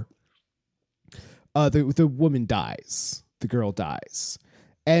where the woman dies, the girl dies,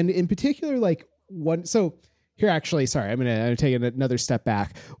 and in particular, like one. So here, actually, sorry, I'm gonna take another step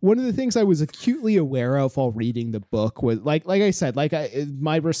back. One of the things I was acutely aware of while reading the book was like I said,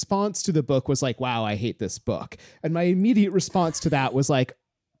 my response to the book was like, wow, I hate this book. And my immediate response to that was like,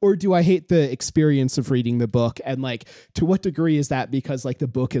 or do I hate the experience of reading the book? And like, to what degree is that because like the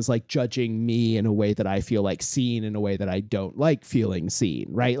book is like judging me in a way that I feel like seen in a way that I don't like feeling seen,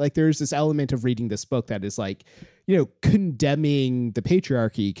 right? Like there's this element of reading this book that is like, you know, condemning the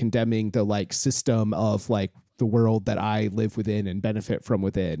patriarchy, condemning the like system of like the world that I live within and benefit from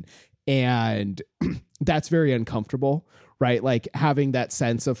within. And that's very uncomfortable, right? Like having that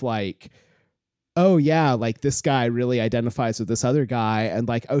sense of like, oh yeah, like this guy really identifies with this other guy, and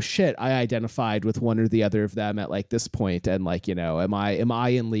like, oh shit, I identified with one or the other of them at like this point, and like, you know, am I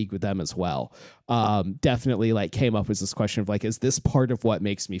in league with them as well? Definitely like came up as this question of like, is this part of what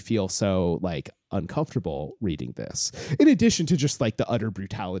makes me feel so like uncomfortable reading this? In addition to just like the utter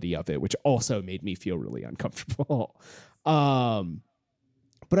brutality of it, which also made me feel really uncomfortable. But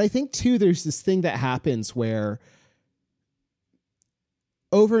I think too, there's this thing that happens where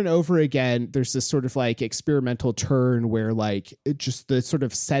over and over again, there's this sort of like experimental turn where like it just the sort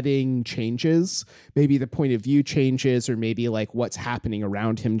of setting changes, maybe the point of view changes, or maybe like what's happening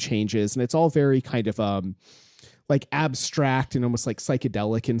around him changes. And it's all very kind of like abstract and almost like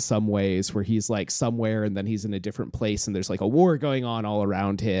psychedelic in some ways, where he's like somewhere and then he's in a different place and there's like a war going on all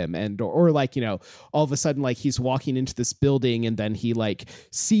around him. And or like, you know, all of a sudden like he's walking into this building and then he like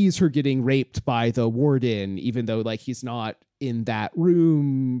sees her getting raped by the warden, even though like he's not in that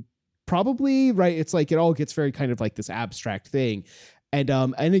room probably, right? It's like it all gets very kind of like this abstract thing. And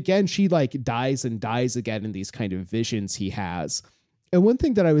again, she like dies and dies again in these kind of visions he has. And one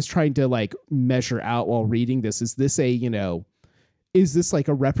thing that I was trying to like measure out while reading this, is this is this like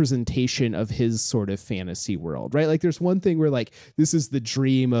a representation of his sort of fantasy world, right? Like there's one thing where like, this is the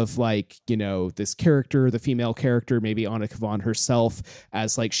dream of like, you know, this character, the female character, maybe Anna Kavan herself,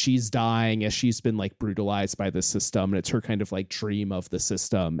 as like she's dying, as she's been like brutalized by the system. And it's her kind of like dream of the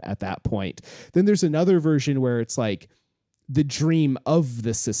system at that point. Then there's another version where it's like the dream of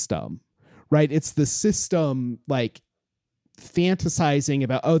the system, right? It's the system like fantasizing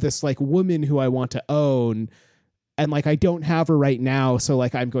about, oh, this like woman who I want to own, and like I don't have her right now, so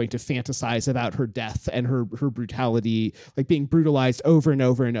like I'm going to fantasize about her death and her brutality, like being brutalized over and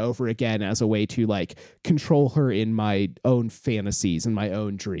over and over again as a way to like control her in my own fantasies and my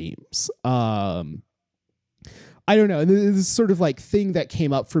own dreams. I don't know. This sort of like thing that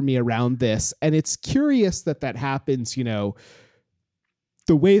came up for me around this, and it's curious that happens, you know.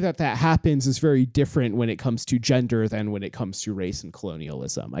 The way that happens is very different when it comes to gender than when it comes to race and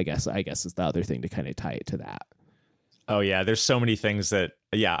colonialism. I guess is the other thing to kind of tie it to that. Oh yeah, there's so many things that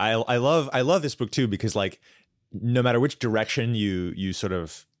I love this book too, because like no matter which direction you sort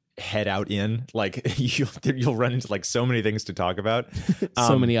of head out in, like you'll run into like so many things to talk about.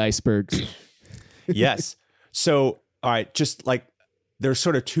 So many icebergs. Yes. So, all right, just like there's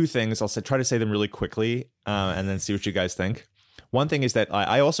sort of two things. I'll try to say them really quickly and then see what you guys think. One thing is that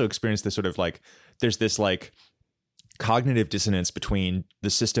I also experienced this sort of like, there's this like cognitive dissonance between the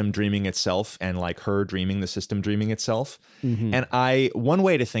system dreaming itself and like her dreaming the system dreaming itself. Mm-hmm. And one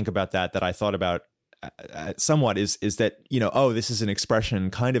way to think about that I thought about somewhat is that, you know, oh, this is an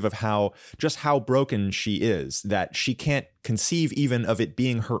expression kind of how broken she is, that she can't conceive even of it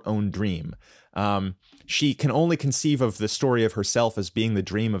being her own dream. She can only conceive of the story of herself as being the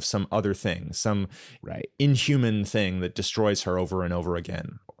dream of some other thing, some inhuman thing that destroys her over and over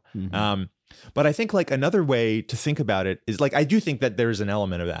again. Mm-hmm. But I think like another way to think about it is like, I do think that there's an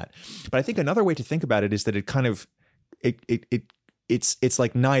element of that, but I think another way to think about it is that it kind of, it's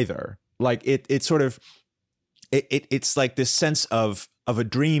like neither. Like it's sort of, it's like this sense of a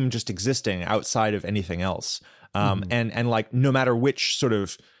dream just existing outside of anything else. And like, no matter which sort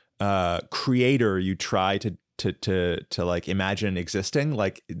of creator you try to like imagine existing,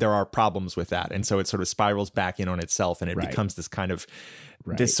 like there are problems with that. And so it sort of spirals back in on itself, and it becomes this kind of,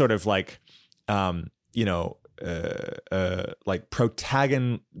 this sort of like, like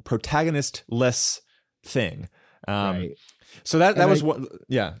protagonist-less thing. So that was what,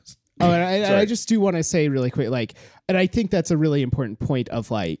 yeah. Oh, and I just do want to say really quick, like, and I think that's a really important point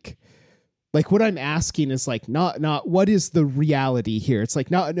of like what I'm asking is like, not what is the reality here? It's like,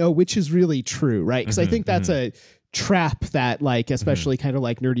 no, which is really true, right? Because I think that's a trap that like, especially kind of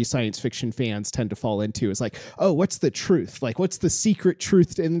like nerdy science fiction fans tend to fall into, is like, oh, what's the truth? Like, what's the secret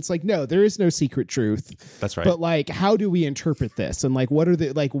truth? And it's like, no, there is no secret truth. That's right. But like, how do we interpret this? And like, what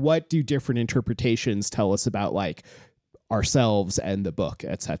do different interpretations tell us about like ourselves and the book,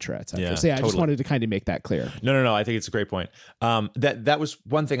 et cetera, et cetera. So yeah, I just wanted to kind of make that clear. No. I think it's a great point. That was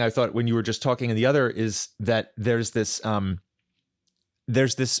one thing I thought when you were just talking, and the other is that there's this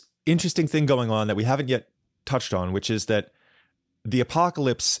interesting thing going on that we haven't yet touched on, which is that the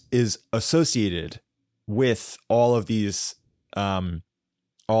apocalypse is associated with all of these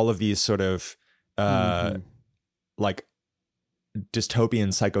sort of like dystopian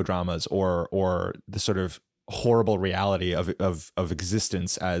psychodramas or the sort of horrible reality of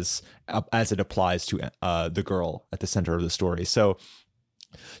existence as it applies to the girl at the center of the story. So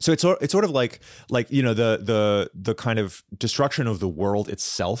it's sort of like you know the kind of destruction of the world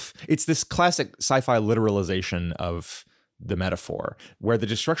itself. It's this classic sci-fi literalization of the metaphor, where the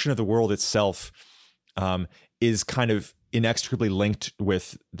destruction of the world itself is kind of inextricably linked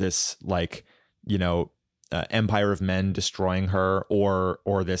with this, like, you know, empire of men destroying her, or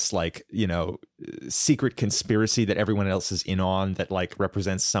this, like, you know, secret conspiracy that everyone else is in on that like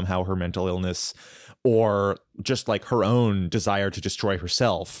represents somehow her mental illness, or just like her own desire to destroy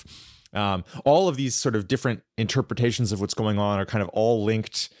herself. All of these sort of different interpretations of what's going on are kind of all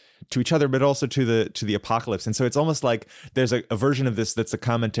linked to each other, but also to the apocalypse. And so it's almost like there's a version of this that's a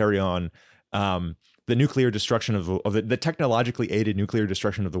commentary on the nuclear destruction of the technologically aided nuclear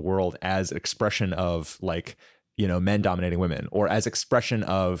destruction of the world as expression of, like, you know, men dominating women, or as expression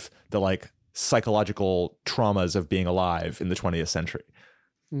of the like psychological traumas of being alive in the 20th century.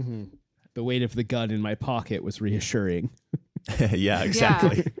 Mm-hmm. The weight of the gun in my pocket was reassuring. Yeah,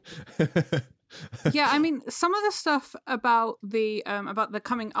 exactly. Yeah, I mean, some of the stuff about the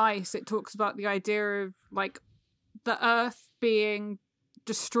coming ice, it talks about the idea of like the Earth being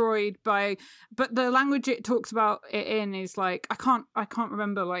destroyed by, but the language it talks about it in is like, I can't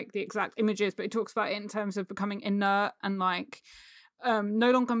remember like the exact images, but it talks about it in terms of becoming inert and like no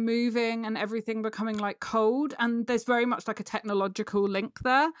longer moving, and everything becoming like cold, and there's very much like a technological link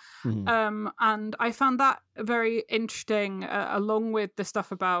there. Mm-hmm. And I found that very interesting, along with the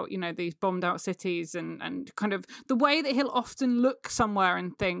stuff about, you know, these bombed out cities and kind of the way that he'll often look somewhere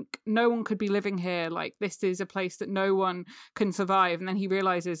and think no one could be living here, like this is a place that no one can survive, and then he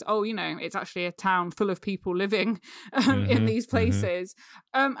realizes, oh, you know, it's actually a town full of people living in these places.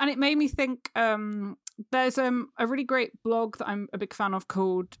 And it made me think, there's a really great blog that I'm a big fan of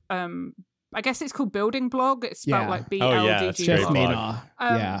called I guess it's called Building Blog. It's spelled like BLDG. Jeff Manoa.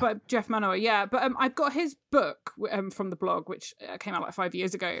 But Jeff Manoa, yeah. But I've got his book from the blog, which came out like 5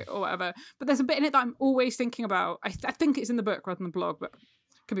 years ago or whatever. But there's a bit in it that I'm always thinking about. I think it's in the book rather than the blog, but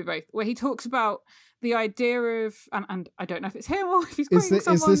could be both. Where he talks about the idea of, and I don't know if it's him or if he's quoting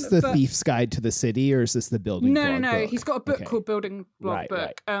someone. Is this the Thief's Guide to the City, or is this the Building Blog book? He's got a book called Building Blog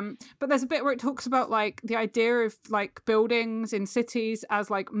book. Right. But there's a bit where it talks about like the idea of like buildings in cities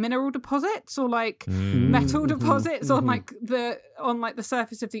as like mineral deposits or like metal deposits on like the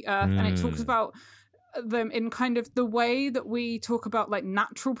surface of the earth, and it talks about them in kind of the way that we talk about like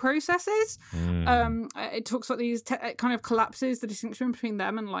natural processes. It talks about these it kind of collapses the distinction between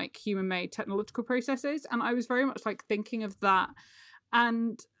them and like human-made technological processes, and I was very much like thinking of that.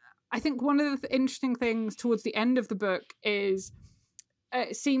 And I think one of the interesting things towards the end of the book is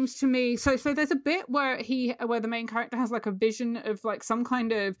it seems to me so there's a bit where the main character has like a vision of like some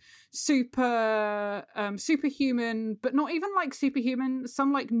kind of superhuman, but not even like superhuman,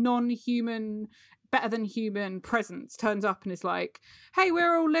 some like non-human, better than human presence turns up and is like, hey,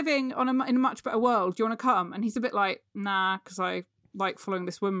 we're all living in a much better world, do you want to come? And he's a bit like, nah, because I like following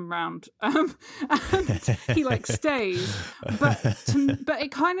this woman around, and he like stays, but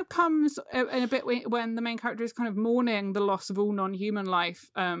it kind of comes in a bit when the main character is kind of mourning the loss of all non-human life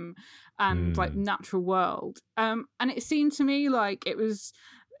and like natural world, and it seemed to me like it was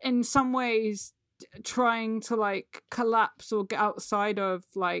in some ways trying to like collapse or get outside of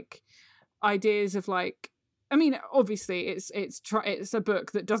like ideas of like, I mean, obviously it's a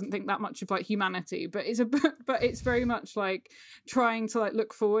book that doesn't think that much of like humanity, but it's a book, but it's very much like trying to like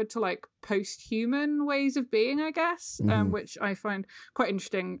look forward to like post-human ways of being, I guess, which I find quite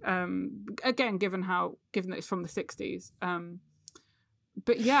interesting. Again, given that it's from the 60s.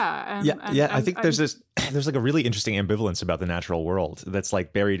 But yeah, I think there's like a really interesting ambivalence about the natural world that's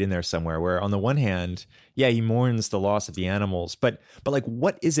like buried in there somewhere, where on the one hand, yeah, he mourns the loss of the animals, but like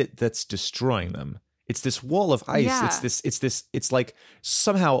what is it that's destroying them? It's this wall of ice. Yeah. It's like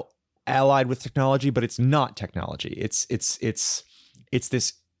somehow allied with technology, but it's not technology. It's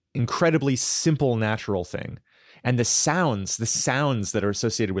this incredibly simple natural thing. And the sounds that are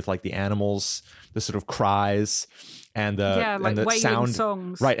associated with like the animals, the sort of cries and the sound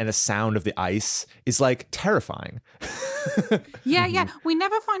songs. Right, and the sound of the ice is like terrifying. Yeah. We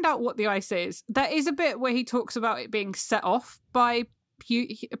never find out what the ice is. There is a bit where he talks about it being set off by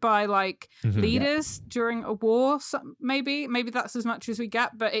like leaders during a war. So maybe that's as much as we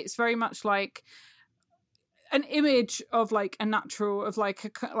get, but it's very much like an image of like a natural, of like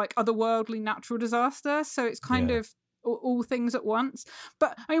a like otherworldly natural disaster. So it's kind of all things at once.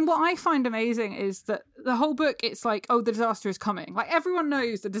 But I mean, what I find amazing is that the whole book, it's like, oh, the disaster is coming. Like everyone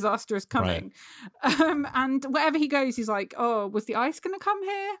knows the disaster is coming, and wherever he goes, he's like, oh, was the ice going to come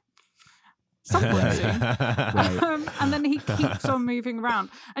here? Somewhere soon. And then he keeps on moving around.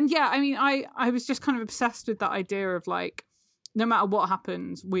 And yeah, I mean, I was just kind of obsessed with that idea of like, no matter what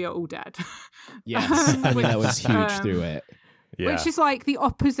happens, we are all dead. Yes, I mean, that was huge through it. Yeah. Which is like the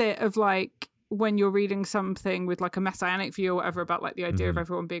opposite of like when you're reading something with like a messianic view or whatever about like the idea of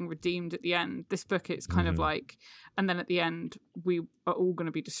everyone being redeemed at the end. This book, it's kind of like, and then at the end, we are all going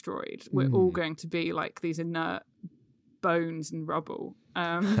to be destroyed. We're all going to be like these inert bones and rubble.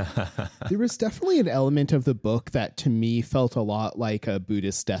 There was definitely an element of the book that to me felt a lot like a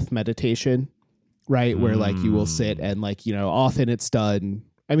Buddhist death meditation, right? Where like you will sit and like, you know, often it's done,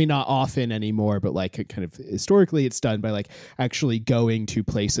 I mean, not often anymore, but like kind of historically it's done by like actually going to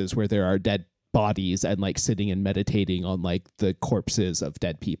places where there are dead bodies and like sitting and meditating on like the corpses of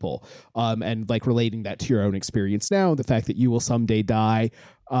dead people, and like relating that to your own experience now, the fact that you will someday die.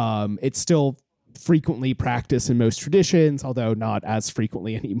 It's still frequently practiced in most traditions, although not as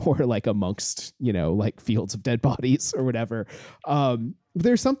frequently anymore, like amongst, you know, like fields of dead bodies or whatever.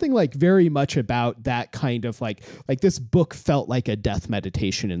 There's something like very much about that kind of like this book felt like a death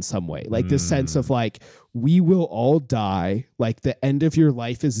meditation in some way, like this sense of like, we will all die, like the end of your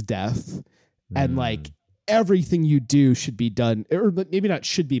life is death, and like everything you do should be done, or maybe not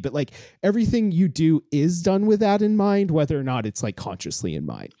should be, but like everything you do is done with that in mind, whether or not it's like consciously in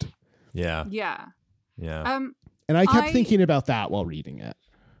mind. Yeah. And I kept thinking about that while reading it.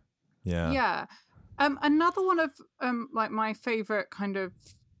 Yeah. Another one of like my favorite kind of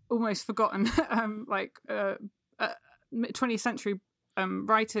almost forgotten 20th century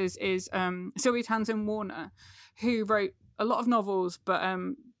writers is Sylvia Townsend Warner, who wrote a lot of novels, but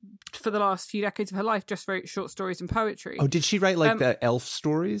for the last few decades of her life just wrote short stories and poetry. Oh, did she write like the elf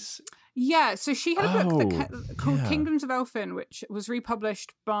stories? Yeah, so she had a book called Kingdoms of Elfin, which was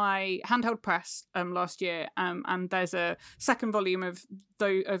republished by Handheld Press last year, and there's a second volume of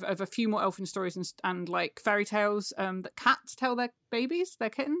a few more elfin stories and like fairy tales that cats tell their babies, their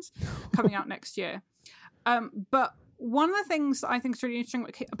kittens, coming out next year. But one of the things that I think is really interesting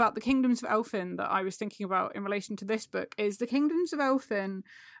about the Kingdoms of Elfin that I was thinking about in relation to this book is the Kingdoms of Elfin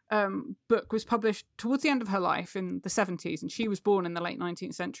book was published towards the end of her life in the 70s, and she was born in the late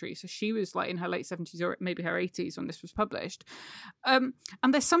 19th century, so she was like in her late 70s or maybe her 80s when this was published. And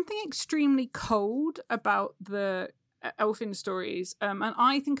there's something extremely cold about the elfin stories, and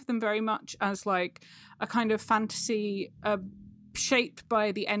I think of them very much as like a kind of fantasy shaped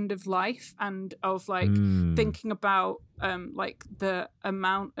by the end of life and of like thinking about like the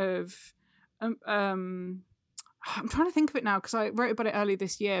amount of I'm trying to think of it now because I wrote about it earlier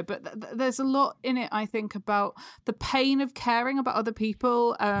this year, but there's a lot in it, I think, about the pain of caring about other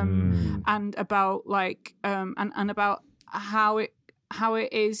people and about like and about how it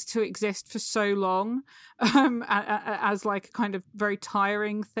is to exist for so long as like a kind of very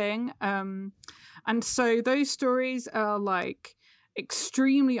tiring thing. And so those stories are like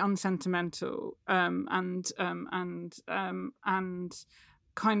extremely unsentimental and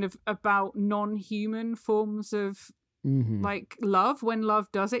kind of about non-human forms of like love when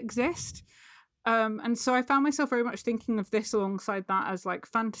love does exist. And so I found myself very much thinking of this alongside that as like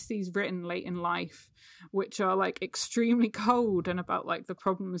fantasies written late in life, which are like extremely cold and about like the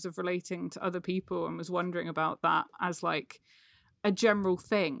problems of relating to other people, and was wondering about that as like a general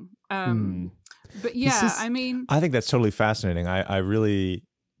thing. But yeah, I mean, I think that's totally fascinating. I really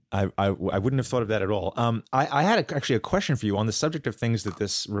wouldn't have thought of that at all. I had actually a question for you on the subject of things that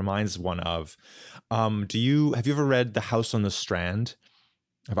this reminds one of. Have you ever read The House on the Strand?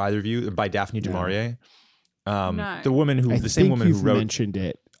 Have either of you? By Daphne du Maurier? No. The woman who, the same woman who wrote. Mentioned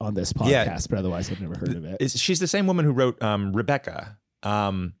it on this podcast, but otherwise I've never heard of it. She's the same woman who wrote Rebecca.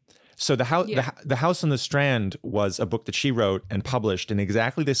 So the House on the Strand was a book that she wrote and published in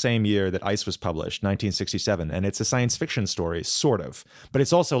exactly the same year that Ice was published, 1967, and it's a science fiction story, sort of, but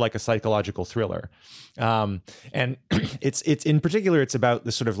it's also like a psychological thriller. And it's in particular, it's about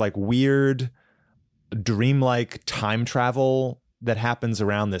the sort of like weird, dreamlike time travel that happens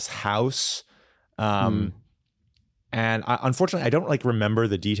around this house. And unfortunately, I don't like remember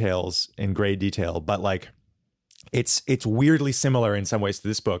the details in great detail, but like it's weirdly similar in some ways to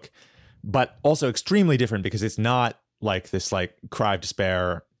this book, but also extremely different because it's not like this like cry of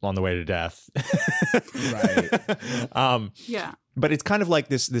despair on the way to death. Right. Yeah. But it's kind of like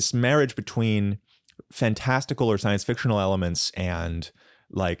this marriage between fantastical or science fictional elements and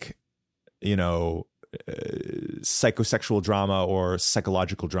like, you know, psychosexual drama or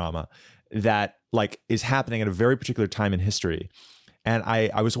psychological drama that like is happening at a very particular time in history. And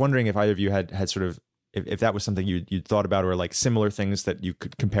I was wondering if either of you had sort of, if that was something you'd thought about, or like similar things that you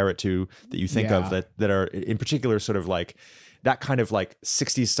could compare it to that you think of that are in particular sort of like that kind of like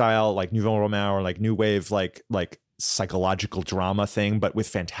 60s style, like nouveau roman or like new wave, like psychological drama thing, but with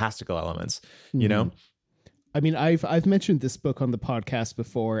fantastical elements, you know? I mean, I've mentioned this book on the podcast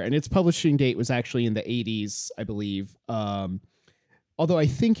before, and its publishing date was actually in the 80s, I believe. Although I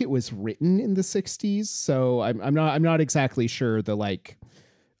think it was written in the 60s, so I'm not exactly sure.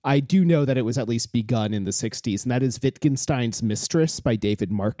 I do know that it was at least begun in the 60s, and that is Wittgenstein's Mistress by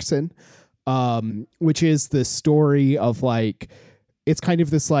David Markson, which is the story of like, it's kind of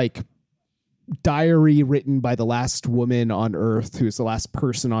this like diary written by the last woman on Earth, who's the last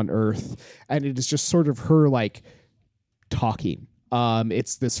person on Earth, and it is just sort of her like talking.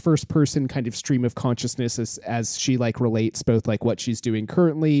 It's this first person kind of stream of consciousness as she like relates both like what she's doing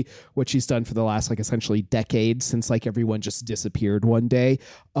currently, what she's done for the last like essentially decade since like everyone just disappeared one day.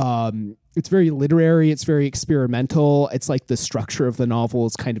 It's very literary. It's very experimental. It's like the structure of the novel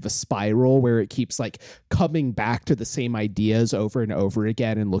is kind of a spiral where it keeps like coming back to the same ideas over and over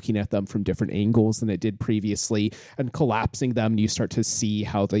again and looking at them from different angles than it did previously and collapsing them. And you start to see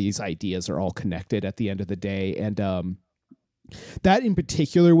how these ideas are all connected at the end of the day. And, that in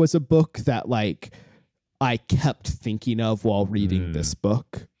particular was a book that like I kept thinking of while reading this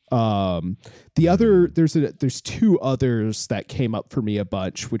book. There's two others that came up for me a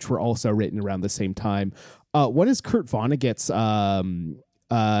bunch, which were also written around the same time. One is Kurt Vonnegut's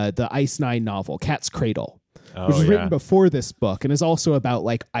the Ice Nine novel, Cat's Cradle, which was written before this book and is also about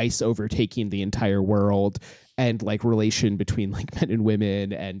like ice overtaking the entire world and like relation between like men and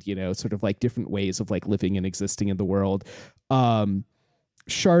women and, you know, sort of like different ways of like living and existing in the world.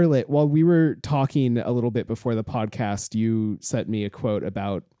 Charlotte, while we were talking a little bit before the podcast, you sent me a quote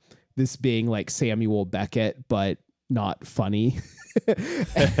about this being like Samuel Beckett, but not funny.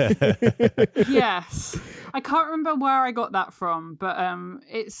 Yes. I can't remember where I got that from, but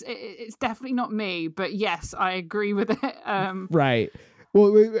it's definitely not me. But yes, I agree with it. Right.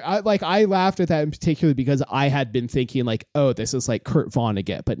 Well, I laughed at that in particular because I had been thinking like, oh, this is like Kurt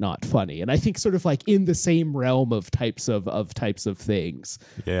Vonnegut, but not funny. And I think sort of like in the same realm of types of things.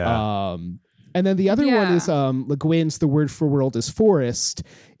 Yeah. And then the other one is Le Guin's The Word for World is Forest,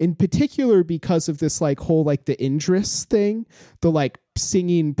 in particular because of this like whole like the Indris thing, the like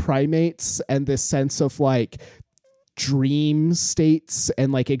singing primates and this sense of like dream states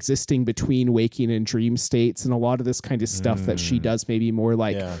and like existing between waking and dream states, and a lot of this kind of stuff that she does maybe more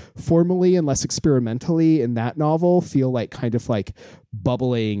like formally and less experimentally in that novel feel like kind of like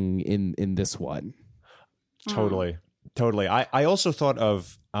bubbling in this one. Totally. I also thought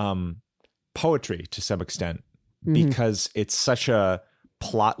of poetry to some extent because it's such a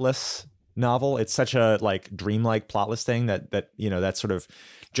plotless novel. It's such a like dreamlike plotless thing that you know, that's sort of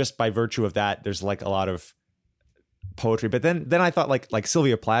just by virtue of that there's like a lot of poetry. But then I thought like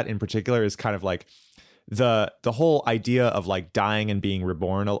Sylvia Plath in particular is kind of like the whole idea of like dying and being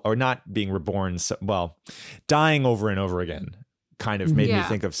reborn, or not being reborn, well, dying over and over again kind of made me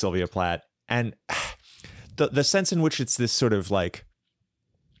think of Sylvia Plath. And the sense in which it's this sort of like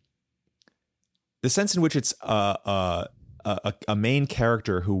the sense in which it's a main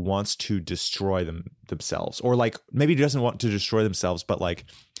character who wants to destroy themselves, or like maybe doesn't want to destroy themselves, but like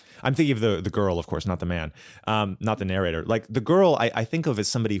I'm thinking of the girl, of course, not the man, not the narrator. Like the girl, I think of as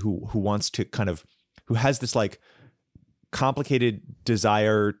somebody who wants to kind of, who has this like complicated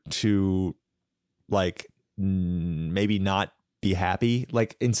desire to like maybe not be happy,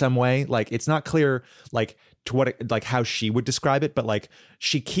 like in some way. Like it's not clear like to what, like how she would describe it, but like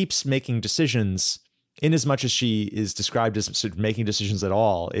she keeps making decisions in as much as she is described as sort of making decisions at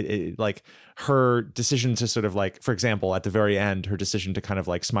all. It like her decision to sort of like, for example, at the very end, her decision to kind of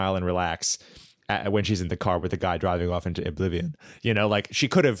like smile and relax when she's in the car with the guy driving off into oblivion, you know, like she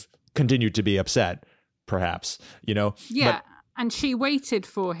could have continued to be upset perhaps, you know? Yeah. But, and she waited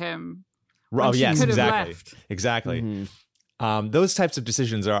for him. Oh yes, exactly. Left. Exactly. Mm-hmm. Those types of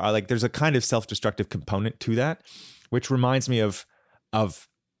decisions are like, there's a kind of self-destructive component to that, which reminds me of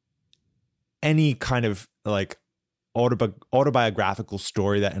any kind of like autobiographical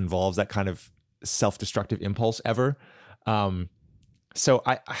story that involves that kind of self-destructive impulse ever. So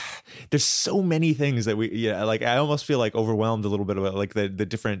there's so many things that like I almost feel like overwhelmed a little bit about like the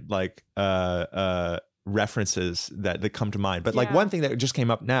different like references that come to mind. But like one thing that just came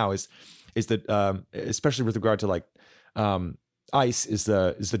up now is that especially with regard to like ice is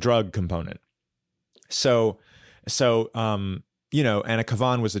the drug component. So you know, Anna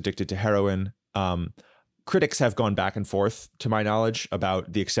Kavan was addicted to heroin. Critics have gone back and forth, to my knowledge,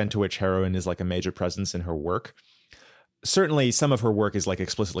 about the extent to which heroin is like a major presence in her work. Certainly some of her work is like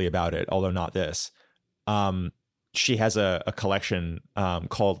explicitly about it, although not this. She has a collection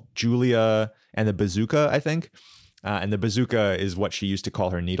called Julia and the Bazooka, I think. And the bazooka is what she used to call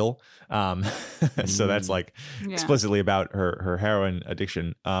her needle. So that's like explicitly about her heroin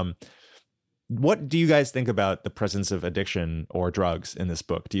addiction. What do you guys think about the presence of addiction or drugs in this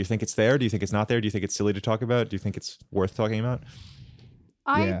book? Do you think it's there? Do you think it's not there? Do you think it's silly to talk about? Do you think it's worth talking about?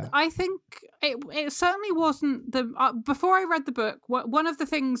 I think it certainly wasn't before I read the book, one of the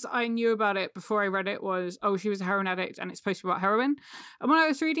things I knew about it before I read it was, she was a heroin addict and it's supposed to be about heroin. And when I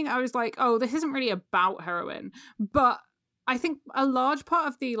was reading it, I was like, this isn't really about heroin. But I think a large part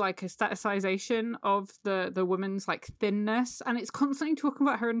of the like aestheticization of the woman's like thinness, and it's constantly talking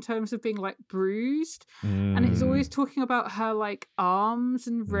about her in terms of being like bruised, and it's always talking about her like arms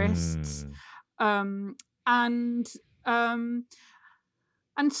and wrists, and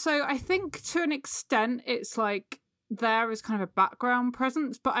so I think to an extent it's like there is kind of a background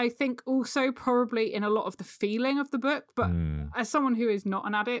presence, but I think also probably in a lot of the feeling of the book. But as someone who is not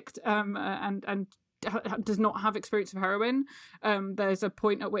an addict and does not have experience of heroin, there's a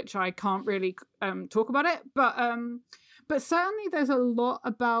point at which I can't really talk about it, but certainly there's a lot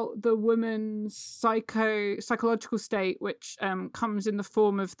about the woman's psychological state, which comes in the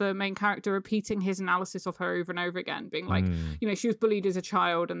form of the main character repeating his analysis of her over and over again, being like, you know, she was bullied as a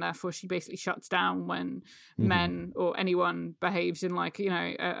child and therefore she basically shuts down when men or anyone behaves in like, you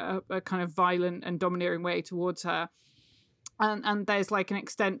know, a kind of violent and domineering way towards her. And there's like an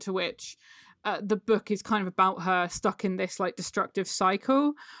extent to which the book is kind of about her stuck in this like destructive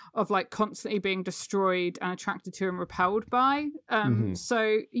cycle of like constantly being destroyed and attracted to and repelled by.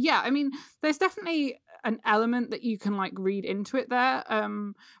 So yeah, I mean, there's definitely an element that you can like read into it there,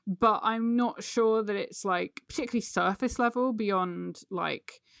 but I'm not sure that it's like particularly surface level beyond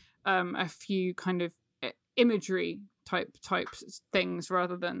like a few kind of imagery type things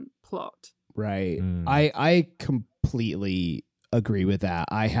rather than plot. Right. I completely agree with that.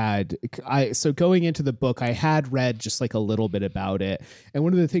 So going into the book, I had read just like a little bit about it. And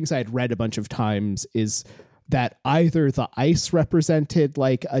one of the things I had read a bunch of times is that either the ice represented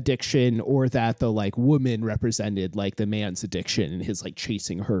like addiction or that the like woman represented like the man's addiction and his like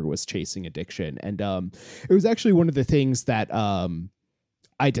chasing her was chasing addiction. And it was actually one of the things that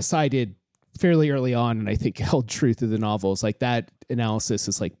I decided fairly early on, and I think held true through the novels, like that analysis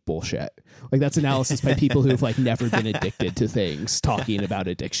is like bullshit. Like that's analysis by people who've like never been addicted to things talking about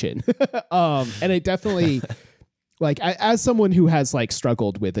addiction. And it definitely, like, as someone who has like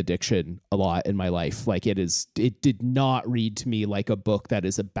struggled with addiction a lot in my life, like it did not read to me like a book that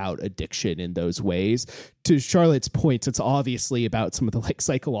is about addiction in those ways. To Charlotte's point, it's obviously about some of the like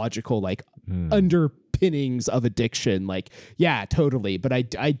psychological like underpinnings of addiction. Like, yeah, totally. But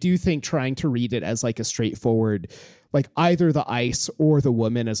I do think trying to read it as like a straightforward, like either the ice or the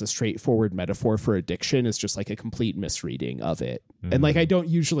woman as a straightforward metaphor for addiction is just like a complete misreading of it. And like, I don't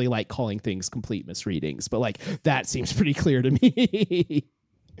usually like calling things complete misreadings, but like that seems pretty clear to me.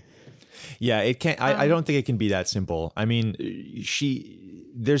 Yeah, it can't. I don't think it can be that simple. I mean,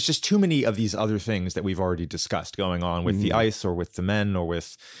 there's just too many of these other things that we've already discussed going on with the ice or with the men or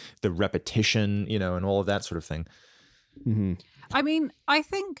with the repetition, you know, and all of that sort of thing. Mm-hmm. I mean, I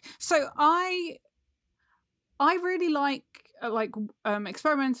think so. I really like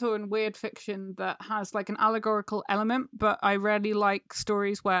experimental and weird fiction that has like an allegorical element, but I rarely like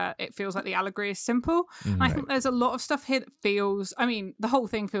stories where it feels like the allegory is simple. And I think there's a lot of stuff here that feels, I mean, the whole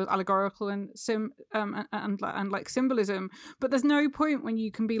thing feels allegorical and like symbolism, but there's no point when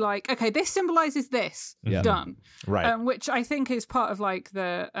you can be like, okay, this symbolizes this, done. Right. Which I think is part of like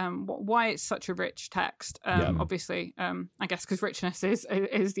the why it's such a rich text. Obviously, I guess because richness is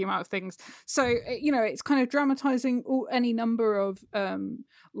the amount of things. So, you know, it's kind of dramatizing any number of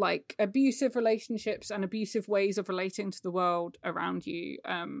like abusive relationships and abusive ways of relating to the world around you,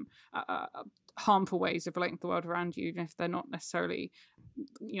 harmful ways of relating to the world around you, even if they're not necessarily,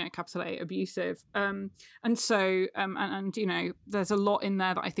 you know, capital A, abusive. And so you know, there's a lot in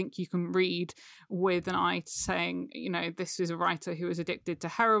there that I think you can read with an eye to saying, you know, this is a writer who is addicted to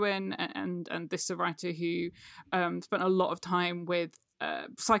heroin, and this is a writer who spent a lot of time with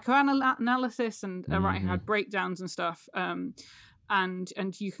psychoanalysis and writing had breakdowns and stuff,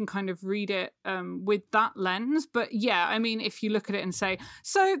 and you can kind of read it with that lens. But yeah, I mean, if you look at it and say,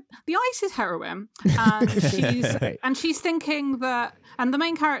 so the ice is heroin, and she's thinking that, and the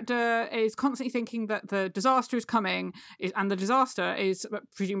main character is constantly thinking that the disaster is coming, and the disaster is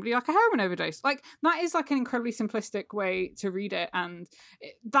presumably like a heroin overdose. Like, that is like an incredibly simplistic way to read it, and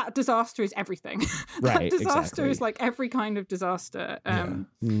that disaster is everything. That disaster is like every kind of disaster.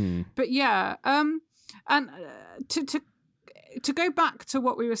 But yeah, and to go back to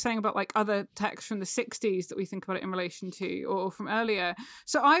what we were saying about like other texts from the 60s that we think about it in relation to, or from earlier.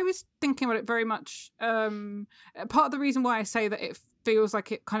 So I was thinking about it very much. Part of the reason why I say that it feels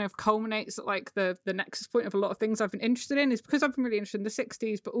like it kind of culminates at like the nexus point of a lot of things I've been interested in is because I've been really interested in the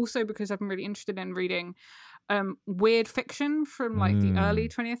 60s, but also because I've been really interested in reading weird fiction from like the early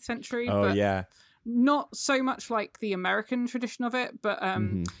 20th century. Not so much like the American tradition of it, but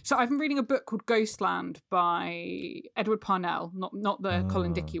so I've been reading a book called Ghostland by Edward Parnell, not the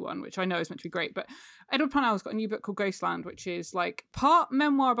Colin Dickey one, which I know is meant to be great, but Edward Parnell's got a new book called Ghostland, which is like part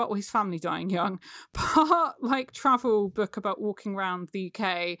memoir about his family dying young, part like travel book about walking around the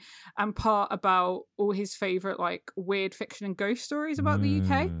UK, and part about all his favorite like weird fiction and ghost stories about the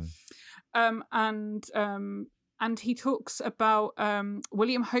UK. And he talks about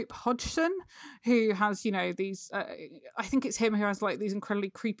William Hope Hodgson, who has, you know, these, I think it's him who has like these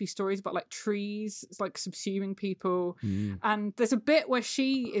incredibly creepy stories about like trees, it's like subsuming people. And there's a bit where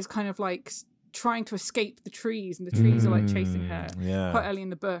she is kind of like trying to escape the trees, and the trees are like chasing her quite early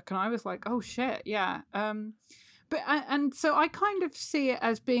in the book. And I was like, oh shit, yeah. And so I kind of see it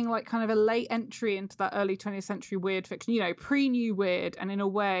as being like kind of a late entry into that early 20th century weird fiction, you know, pre-New Weird, and in a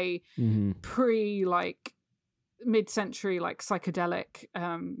way pre like mid-century like psychedelic,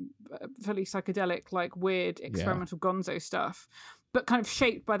 fully psychedelic, like weird experimental gonzo stuff, but kind of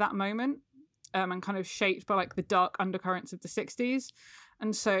shaped by that moment, and kind of shaped by like the dark undercurrents of the 60s.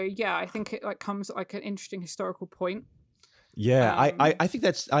 And so yeah, I think it like comes at like an interesting historical point. I think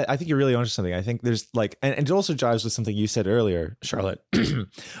that's I think you're really onto something. I think there's like, and it also jives with something you said earlier, Charlotte,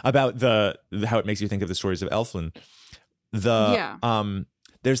 about the how it makes you think of the stories of Elfland.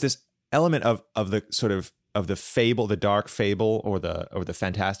 There's this element of the sort of the fable, the dark fable, or the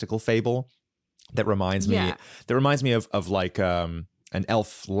fantastical fable that reminds me of like an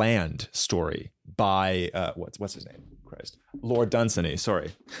elf land story by what's his name? Christ, Lord Dunsany.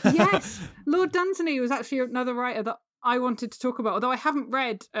 Sorry. Yes, Lord Dunsany was actually another writer that I wanted to talk about, although I haven't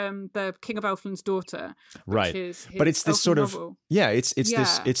read the King of Elfland's Daughter, which is his, but it's this sort of novel.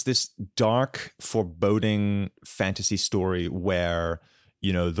 It's this dark, foreboding fantasy story where,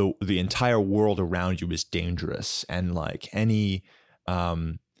 you know, the entire world around you is dangerous, and like any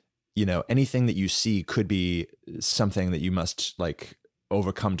you know, anything that you see could be something that you must like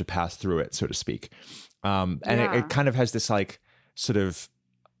overcome to pass through it, so to speak. And it kind of has this like sort of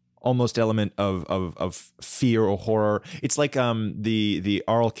almost element of fear or horror. It's like the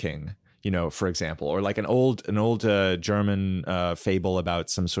Arleking, for example, or like an old German fable about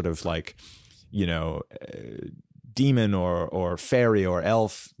some sort of like, demon or fairy or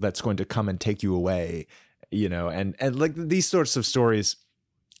elf that's going to come and take you away, and like these sorts of stories,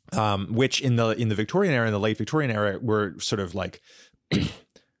 which in the Victorian era, in the late Victorian era, were sort of like,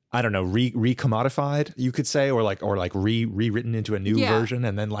 I don't know, re-commodified, you could say, or rewritten into a new version.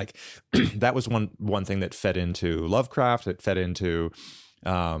 And then like that was one thing that fed into Lovecraft, that fed into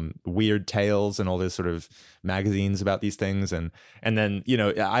Weird Tales and all this sort of magazines about these things. And then,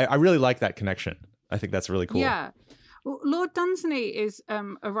 I really like that connection. I think that's really cool. Yeah. Well, Lord Dunsany is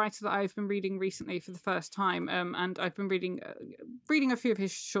a writer that I've been reading recently for the first time, and I've been reading a few of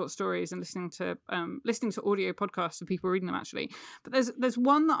his short stories and listening to audio podcasts of people reading them, actually. But there's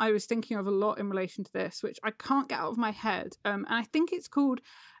one that I was thinking of a lot in relation to this, which I can't get out of my head, and I think it's called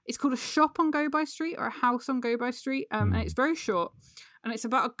A Shop on Go-By Street or A House on Go-By Street, and it's very short, and it's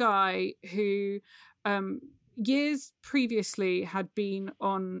about a guy who years previously had been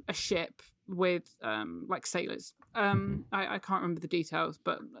on a ship with like sailors. I can't remember the details,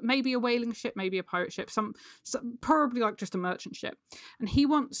 but maybe a whaling ship, maybe a pirate ship, some probably like just a merchant ship. And he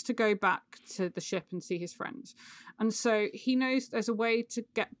wants to go back to the ship and see his friends. And so he knows there's a way to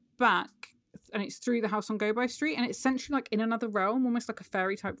get back, and it's through the house on Go-By Street, and it's essentially like in another realm, almost like a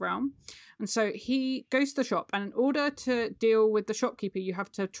fairy type realm. And so he goes to the shop, and in order to deal with the shopkeeper, you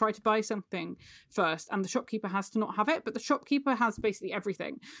have to try to buy something first, and the shopkeeper has to not have it, but the shopkeeper has basically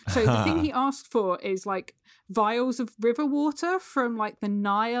everything. So the thing he asked for is like vials of river water from like the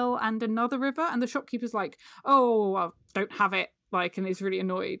Nile and another river, and the shopkeeper's like, oh, I don't have it, like, and is really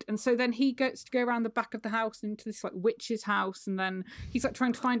annoyed. And so then he gets to go around the back of the house into this like witch's house, and then he's like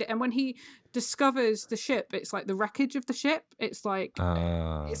trying to find it. And when he discovers the ship, it's like the wreckage of the ship. It's like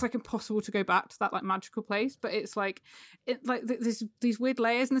impossible to go back to that like magical place. But it's like there's these weird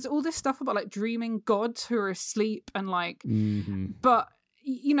layers, and there's all this stuff about like dreaming gods who are asleep and like, but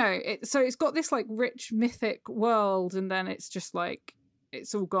so it's got this like rich mythic world, and then it's just like,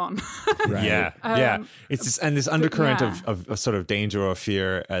 it's all gone. Right. Yeah. It's this undercurrent of sort of danger or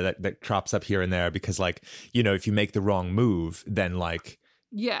fear that crops up here and there, because like, if you make the wrong move, then like,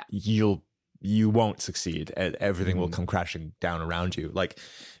 you won't succeed. Everything will come crashing down around you. Like,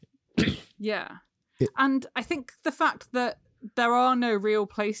 and I think the fact that there are no real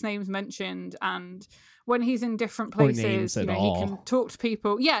place names mentioned, and when he's in different places, he can talk to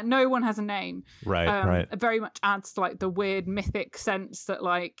people. Yeah, no one has a name. Right. It very much adds to like the weird mythic sense that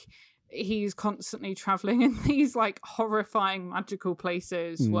like he's constantly traveling in these like horrifying magical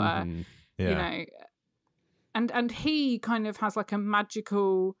places where and he kind of has like a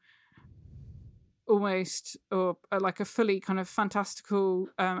magical, almost, or like a fully kind of fantastical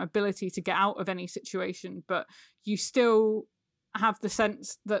ability to get out of any situation, but you still have the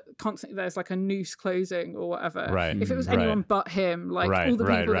sense that constantly there's like a noose closing or whatever. Right. If it was anyone but him, like all the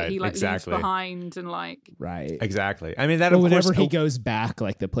people that he like leaves behind, and like exactly. I mean, that whenever he goes back,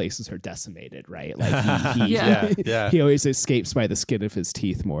 like the places are decimated, right? Like he always escapes by the skin of his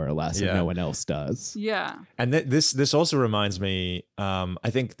teeth, more or less, and no one else does. Yeah. And this also reminds me. I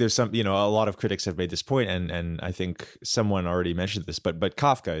think there's some, a lot of critics have made this point, and I think someone already mentioned this, but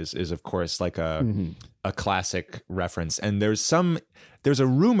Kafka is of course like a classic reference. And there's a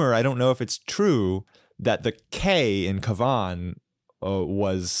rumor, I don't know if it's true, that the K in Kavan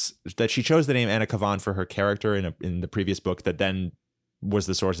was that she chose the name Anna Kavan for her character in the previous book, that then was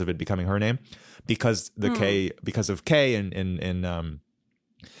the source of it becoming her name, because of K in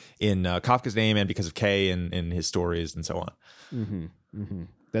Kafka's name, and because of K in his stories and so on.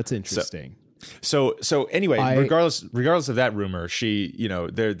 That's interesting. So anyway, regardless of that rumor, she,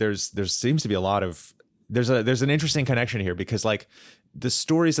 there seems to be a lot of, there's an interesting connection here, because like the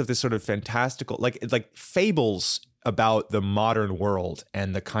stories of this sort of fantastical, like fables about the modern world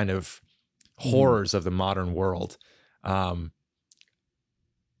and the kind of horrors of the modern world, there's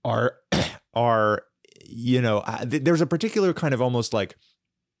a particular kind of almost like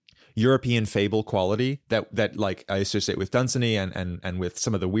European fable quality that like I associate with Dunsany and with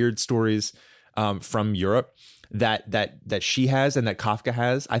some of the weird stories from Europe that she has and that Kafka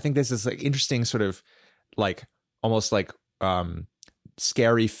has. I think there's this like interesting sort of like almost like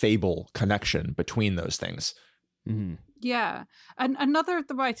scary fable connection between those things. Yeah. And another of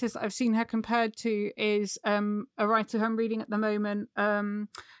the writers that I've seen her compared to is a writer who I'm reading at the moment,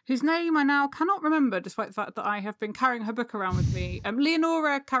 whose name I now cannot remember, despite the fact that I have been carrying her book around with me,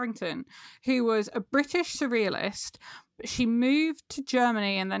 Leonora Carrington, who was a British surrealist, but she moved to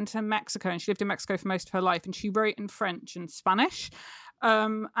Germany and then to Mexico, and she lived in Mexico for most of her life, and she wrote in French and Spanish.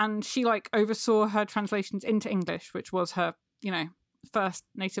 And she like oversaw her translations into English, which was her, first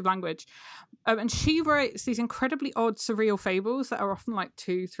native language. And she writes these incredibly odd, surreal fables that are often like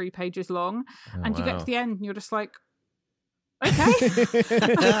 2-3 pages long. And you get to the end and you're just like, okay.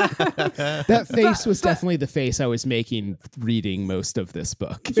 That face was definitely the face I was making reading most of this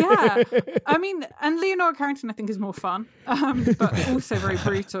book. Yeah. I mean, and Leonora Carrington, I think, is more fun, but also very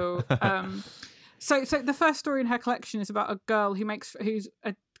brutal. So the first story in her collection is about a girl who's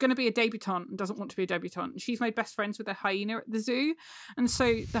going to be a debutante and doesn't want to be a debutante. She's made best friends with a hyena at the zoo, and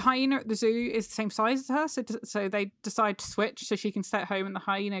so the hyena at the zoo is the same size as her. So they decide to switch so she can stay at home, and the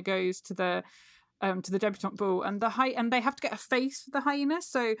hyena goes to the debutante ball, and they have to get a face for the hyena,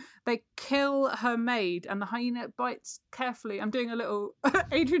 so they kill her maid, and the hyena bites carefully. I'm doing a little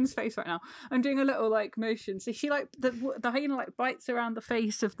Adrian's face right now. I'm doing a little like motion. So she like the hyena like bites around the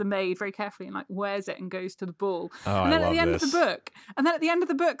face of the maid very carefully and like wears it and goes to the ball. And then at the end of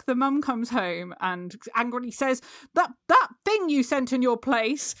the book, the mum comes home and angrily says that thing you sent in your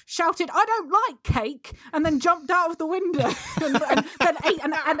place, shouted, "I don't like cake," and then jumped out of the window and then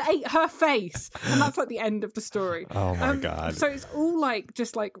ate her face. And that's like the end of the story. Oh my God. So it's all like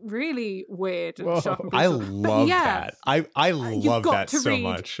just like really weird and shocking. I love that. I love that so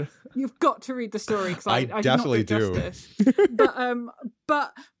much. You've got to read the story because I definitely do.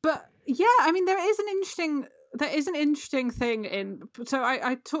 But yeah, I mean there is an interesting thing in. So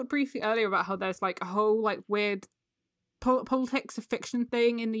I talked briefly earlier about how there's like a whole like weird politics of fiction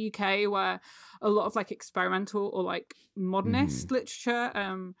thing in the UK where a lot of like experimental or like modernist literature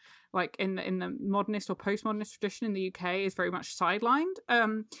like in the modernist or postmodernist tradition in the UK is very much sidelined,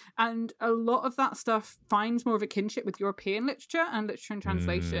 and a lot of that stuff finds more of a kinship with European literature and literature in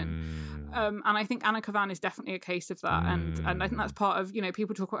translation, and I think Anna Kavan is definitely a case of that, and I think that's part of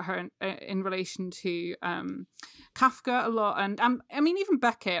people talk about her in relation to Kafka a lot, and I mean even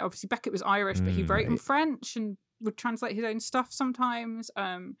Beckett. Obviously Beckett was Irish, but he wrote in French and would translate his own stuff sometimes,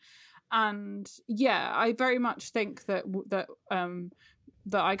 and yeah, I very much think that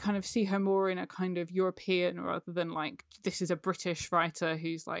I kind of see her more in a kind of European rather than like this is a British writer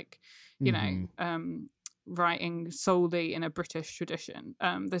who's like writing solely in a British tradition.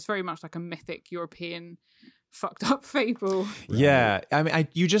 There's very much like a mythic European fucked up fable. Yeah, I mean,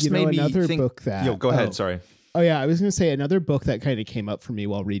 you just made me think. Book that. Yo, go ahead. Sorry. Oh yeah, I was going to say another book that kind of came up for me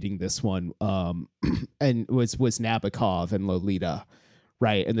while reading this one, and was Nabokov and Lolita,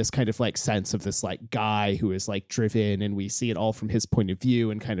 right? And this kind of like sense of this like guy who is like driven, and we see it all from his point of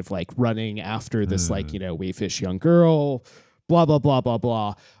view, and kind of like running after this like waifish young girl, blah blah blah blah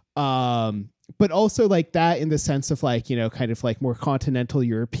blah. But also like that in the sense of like, kind of like more continental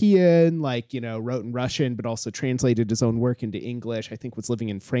European, like, wrote in Russian, but also translated his own work into English. I think was living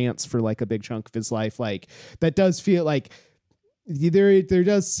in France for like a big chunk of his life. Like that does feel like there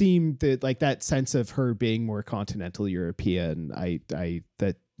does seem that like that sense of her being more continental European. I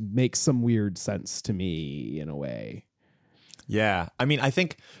that makes some weird sense to me in a way. Yeah. I mean, I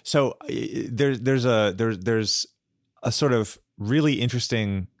think so. There's a sort of really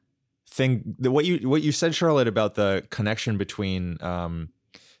interesting thing that what you said, Charlotte, about the connection between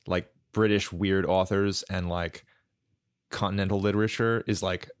like British weird authors and like continental literature is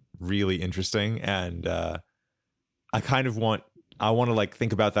like really interesting, and I want to like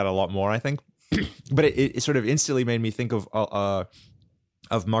think about that a lot more, I think. But it sort of instantly made me think of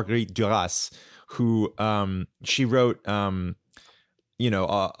Marguerite Duras, who she wrote a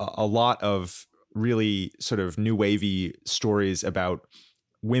lot of really sort of new wavy stories about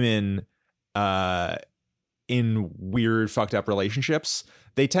women in weird fucked up relationships.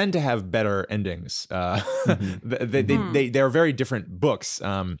 They tend to have better endings. They are very different books,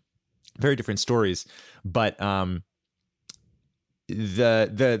 very different stories, but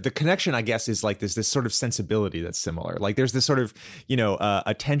the connection, I guess, is like there's this sort of sensibility that's similar. Like there's this sort of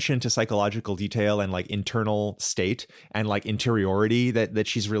attention to psychological detail and like internal state and like interiority that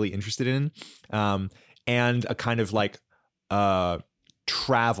she's really interested in, and a kind of like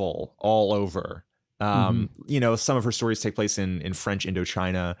travel all over. Some of her stories take place in French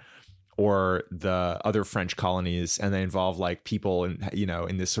Indochina or the other French colonies, and they involve like people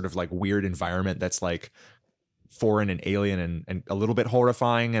in this sort of like weird environment that's like foreign and alien and a little bit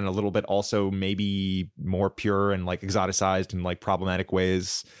horrifying, and a little bit also maybe more pure and like exoticized in like problematic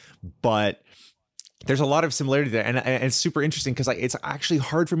ways. But there's a lot of similarity there, and it's super interesting because like it's actually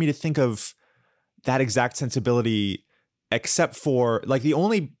hard for me to think of that exact sensibility except for like the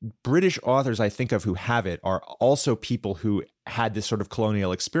only British authors I think of who have it are also people who had this sort of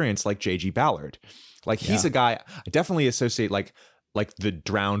colonial experience, like J.G. Ballard. Like he's a guy I definitely associate like the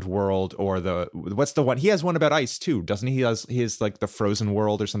Drowned World, or what's the one? He has one about ice too, doesn't he? He has like the Frozen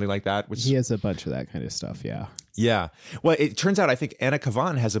World or something like that. Which he has a bunch of that kind of stuff. Yeah. Yeah. Well, it turns out I think Anna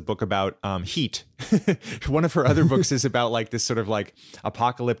Kavan has a book about heat. One of her other books is about like this sort of like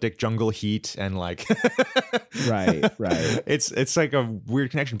apocalyptic jungle heat and like right. It's like a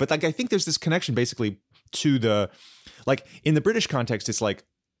weird connection. But like I think there's this connection basically to the like in the British context, it's like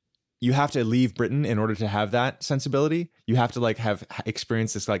you have to leave Britain in order to have that sensibility. You have to like have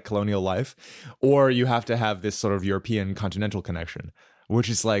experienced this like colonial life, or you have to have this sort of European continental connection, which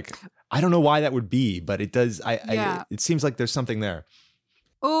is like, I don't know why that would be, but it does. It seems like there's something there.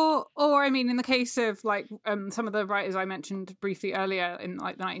 Or I mean, in the case of like some of the writers I mentioned briefly earlier in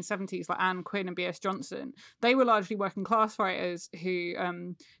like the 1970s, like Anne Quinn and B.S. Johnson, they were largely working class writers who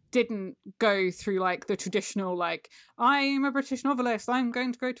didn't go through like the traditional like, I'm a British novelist, I'm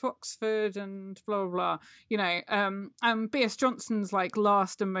going to go to Oxford and blah blah blah. B.S. Johnson's like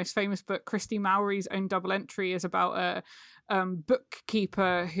last and most famous book, Christy Mowry's Own Double Entry, is about a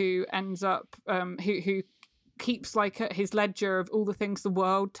bookkeeper who ends up who keeps like his ledger of all the things the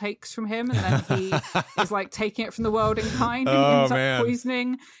world takes from him, and then he is like taking it from the world in kind,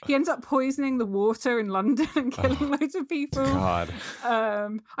 and he ends up poisoning the water in London and killing loads of people. God.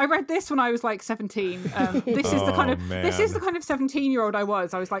 I read this when I was like 17. This is the kind of 17-year-old I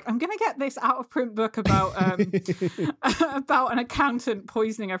was like, I'm gonna get this out of print book about about an accountant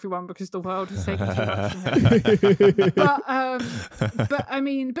poisoning everyone because the world has taken too much from him. But I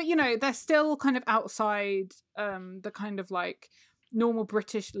mean, they're still kind of outside the kind of like normal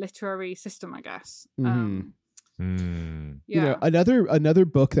British literary system, I guess. Another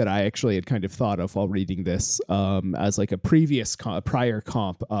book that I actually had kind of thought of while reading this as like a prior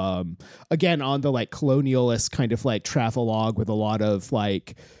comp, again on the like colonialist kind of like travelogue with a lot of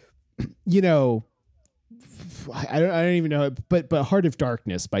like, I don't even know, but Heart of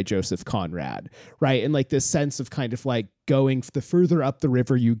Darkness by Joseph Conrad, right? And like this sense of kind of like going, the further up the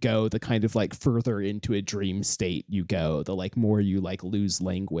river you go, the kind of like further into a dream state you go, the like more you like lose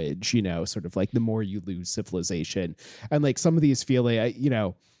language, sort of like the more you lose civilization. And like some of these feel like,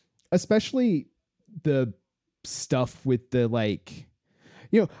 especially the stuff with the like,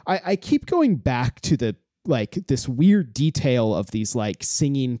 I keep going back to the like this weird detail of these like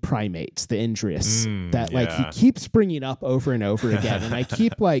singing primates, the Indris, that like he keeps bringing up over and over again. And I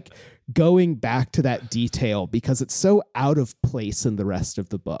keep like going back to that detail because it's so out of place in the rest of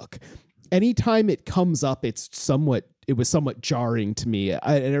the book. Anytime it comes up, it was somewhat jarring to me.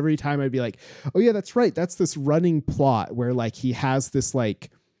 And every time I'd be like, oh yeah, that's right. That's this running plot where like he has this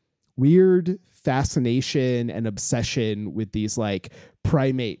like weird fascination and obsession with these like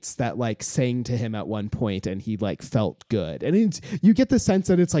primates that like sang to him at one point and he like felt good. And you get the sense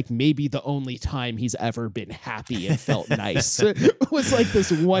that it's like maybe the only time he's ever been happy and felt nice. It was like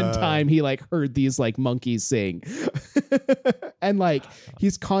this one time he like heard these like monkeys sing. And like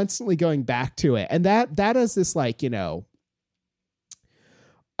he's constantly going back to it. And that is this like, I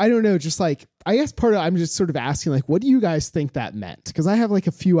don't know, just like, I guess I'm just sort of asking, like, what do you guys think that meant? Because I have like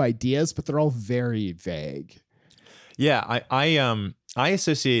a few ideas, but they're all very vague. Yeah, I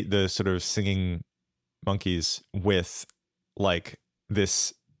associate the sort of singing monkeys with like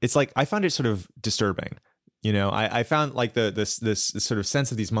this. It's like I found it sort of disturbing. I found like this sort of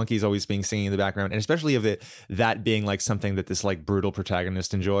sense of these monkeys always being singing in the background, and especially of that being like something that this like brutal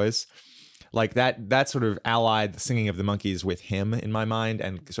protagonist enjoys. Like that sort of allied the singing of the monkeys with him in my mind,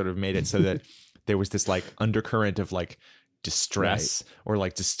 and sort of made it so that there was this like undercurrent of like distress or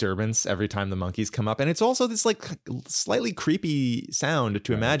like disturbance every time the monkeys come up. And it's also this like slightly creepy sound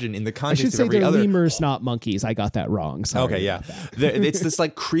to imagine in the context of every other. Lemurs, not monkeys. I got that wrong. Sorry. Okay, yeah. It's this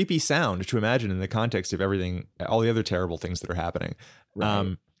like creepy sound to imagine in the context of everything, all the other terrible things that are happening.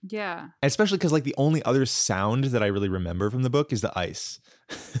 Right. Yeah. Especially because like the only other sound that I really remember from the book is the ice.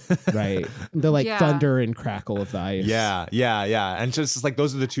 Right. The like thunder and crackle of the ice. Yeah. And just like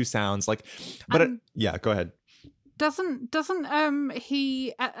those are the two sounds. Like, but go ahead. Doesn't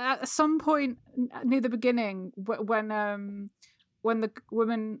he at some point near the beginning when the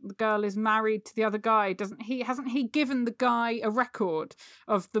girl is married to the other guy, hasn't he given the guy a record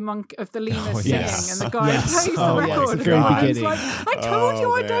of the lemur singing, and the guy plays the record, and the beginning. Like, I told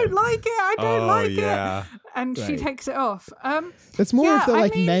you I don't like it, and she takes it off. It's more of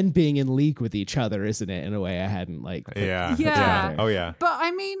the men being in league with each other, isn't it? In a way I hadn't like But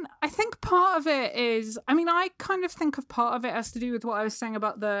I mean, I think part of it is, I kind of think of part of it as to do with what I was saying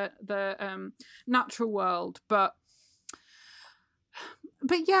about the natural world, but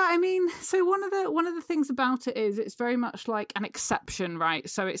yeah, I mean, so one of the things about it is it's very much like an exception, right?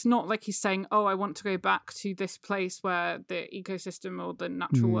 So it's not like he's saying, "Oh, I want to go back to this place where the ecosystem or the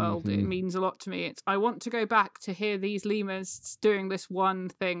natural world, it means a lot to me." It's, I want to go back to hear these lemurs doing this one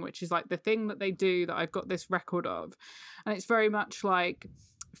thing, which is like the thing that they do that I've got this record of. And it's very much like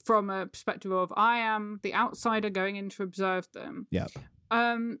from a perspective of, I am the outsider going in to observe them. Yep.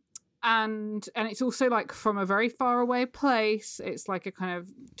 And it's also like from a very far away place. It's like a kind of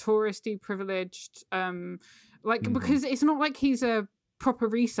touristy, privileged, because it's not like he's a proper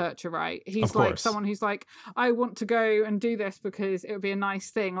researcher, right? He's like someone who's like, I want to go and do this because it would be a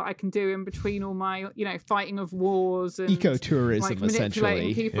nice thing that I can do in between all my, fighting of wars and ecotourism, like, manipulating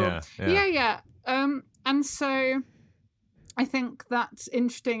essentially. people. Yeah. And so I think that's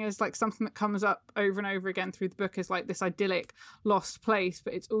interesting as like something that comes up over and over again through the book is like this idyllic lost place,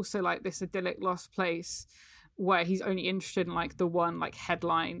 but it's also like this idyllic lost place where he's only interested in like the one like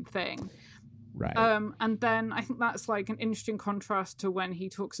headline thing. Right. And then I think that's like an interesting contrast to when he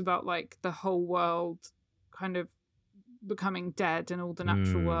talks about like the whole world kind of becoming dead and all the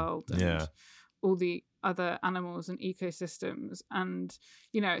natural world and all the other animals and ecosystems. And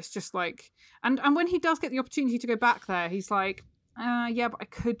it's just like, and when he does get the opportunity to go back there, he's like, but I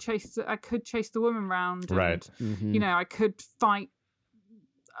could chase the woman round, and, right? I could fight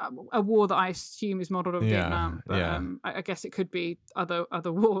a war that I assume is modeled on Vietnam, but I guess it could be other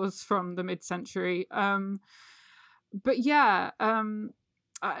wars from the mid-century.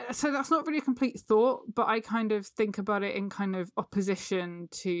 So that's not really a complete thought, but I kind of think about it in kind of opposition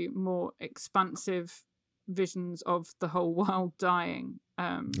to more expansive visions of the whole world dying,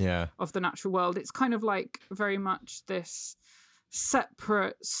 of the natural world. It's kind of like very much this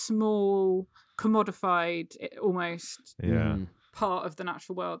separate, small, commodified, almost part of the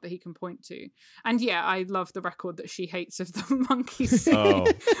natural world that he can point to. And I love the record that she hates of the monkeys.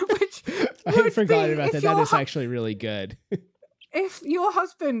 Which I forgot about that. That is actually really good. If your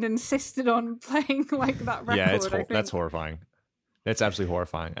husband insisted on playing like that record, that's horrifying. That's absolutely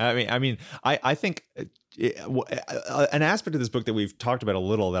horrifying. I think an aspect of this book that we've talked about a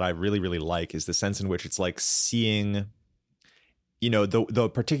little that I really, really like is the sense in which it's like seeing,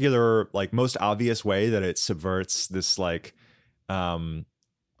 the particular like most obvious way that it subverts this like,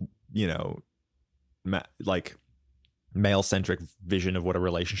 like male-centric vision of what a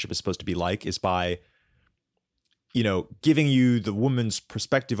relationship is supposed to be like is by giving you the woman's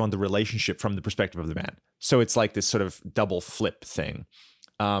perspective on the relationship from the perspective of the man. So it's like this sort of double flip thing.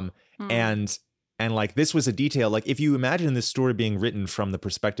 And like this was a detail, like if you imagine this story being written from the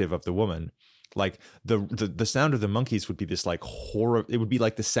perspective of the woman, like the sound of the monkeys would be this like horror. It would be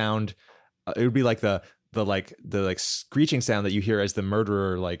like the sound. It would be like the screeching sound that you hear as the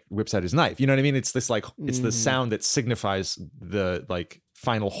murderer like whips out his knife. You know what I mean? It's this like it's the sound that signifies the like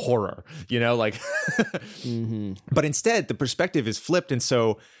final horror, but instead the perspective is flipped, and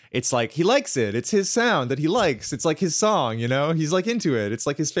so it's like he likes it. It's his sound that he likes. It's like his song, he's like into it. It's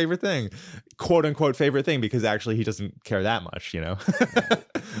like his favorite thing, quote unquote favorite thing, because actually he doesn't care that much, Right.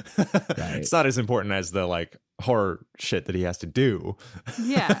 It's not as important as the like horror shit that he has to do.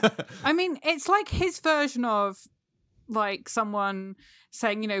 I mean, it's like his version of like someone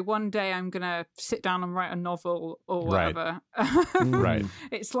saying, one day I'm gonna sit down and write a novel or whatever. Right.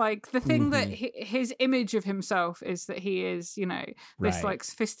 It's like the thing that his image of himself is that he is, this like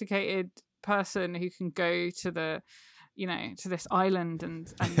sophisticated person who can go to the, to this island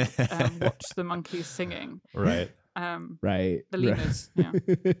and watch the monkeys singing. Right. Right. The lemurs.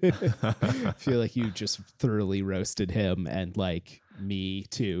 I feel like you just thoroughly roasted him and like me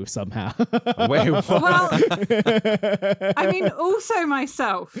too somehow. Wait, what? Well, I mean, also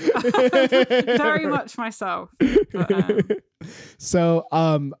myself. Very much myself. But, So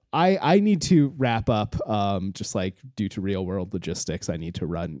I need to wrap up, just like due to real world logistics. I need to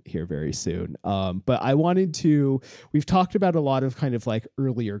run here very soon. But we've talked about a lot of kind of like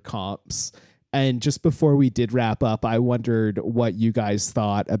earlier comps. And just before we did wrap up, I wondered what you guys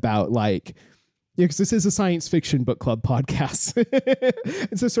thought about like, because this is a science fiction book club podcast.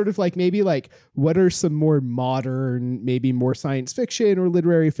 And so sort of like maybe like what are some more modern, maybe more science fiction or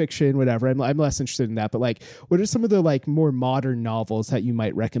literary fiction, whatever. I'm less interested in that. But like what are some of the like more modern novels that you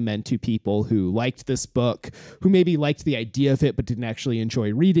might recommend to people who liked this book, who maybe liked the idea of it but didn't actually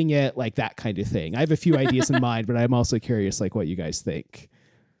enjoy reading it, like that kind of thing? I have a few ideas in mind, but I'm also curious like what you guys think.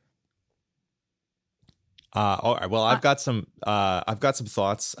 All right. Well, I've got some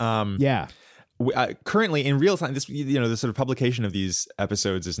thoughts. Currently in real time, this the sort of publication of these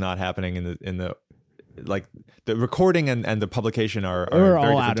episodes is not happening in the like the recording and the publication are We're very all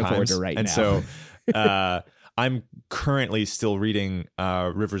different out of times. order right and now. so I'm currently still reading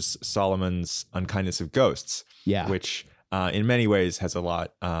Rivers Solomon's Unkindness of Ghosts, which in many ways has a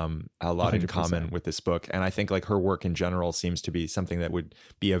lot in 100%. common with this book. And I think like her work in general seems to be something that would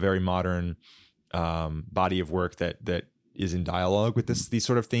be a very modern body of work that is in dialogue with these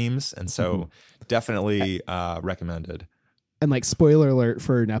sort of themes. And so definitely recommended. And like, spoiler alert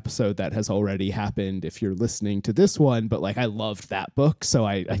for an episode that has already happened if you're listening to this one, but like I loved that book. So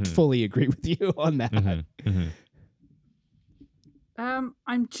I fully agree with you on that.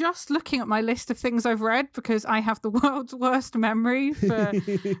 I'm just looking at my list of things I've read because I have the world's worst memory for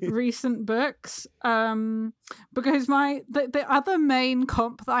recent books. Because the other main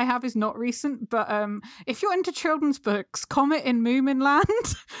comp that I have is not recent, but if you're into children's books, Comet in Moomin Land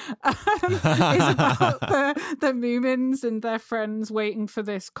is about the Moomins and their friends waiting for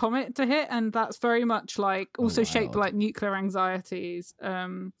this comet to hit, and that's very much like also shaped like nuclear anxieties.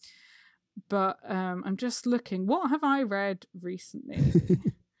 But I'm just looking. What have I read recently?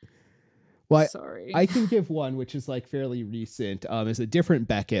 Well, sorry, I can give one which is like fairly recent. It's a different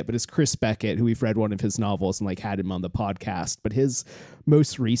Beckett, but it's Chris Beckett, who we've read one of his novels and like had him on the podcast. But his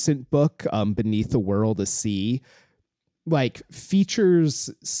most recent book, Beneath the World, a Sea, like features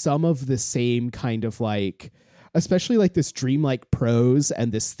some of the same kind of like, especially like this dreamlike prose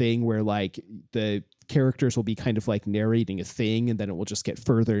and this thing where like the characters will be kind of like narrating a thing, and then it will just get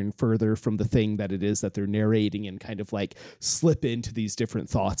further and further from the thing that it is that they're narrating, and kind of like slip into these different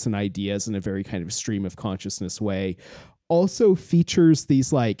thoughts and ideas in a very kind of stream of consciousness way. Also features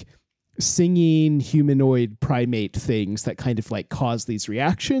these like singing humanoid primate things that kind of like cause these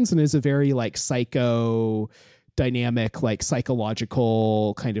reactions, and is a very like dynamic, like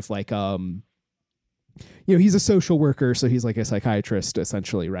psychological kind of like he's a social worker, so he's like a psychiatrist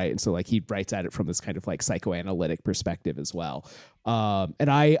essentially, right? And so like he writes at it from this kind of like psychoanalytic perspective as well. And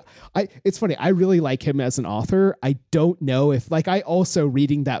I it's funny, I really like him as an author. I don't know if like, I also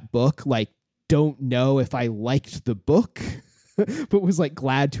reading that book, like don't know if I liked the book but was like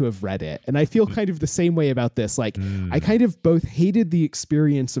glad to have read it. And I feel kind of the same way about this. Like I kind of both hated the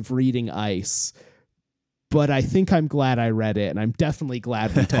experience of reading Ice, but I think I'm glad I read it, and I'm definitely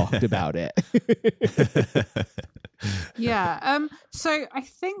glad we talked about it. Yeah. So I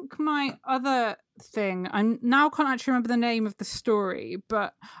think my other thing, I now can't actually remember the name of the story,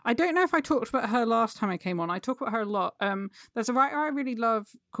 but I don't know if I talked about her last time I came on. I talk about her a lot. There's a writer I really love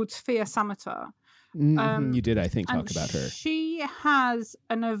called Sofia Samatar. You did, I think, talk about her. She has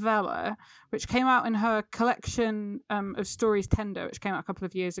a novella which came out in her collection of stories Tender, which came out a couple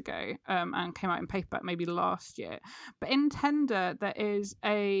of years ago, and came out in paperback maybe last year. But in Tender, there is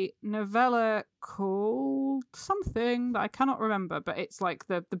a novella called something that I cannot remember, but it's like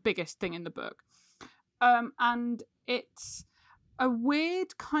the biggest thing in the book. And it's a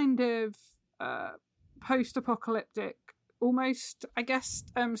weird kind of post-apocalyptic, almost, I guess,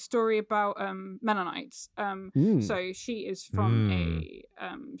 story about Mennonites. So she is from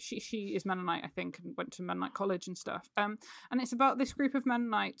she is Mennonite, I think, and went to Mennonite college and stuff. And it's about this group of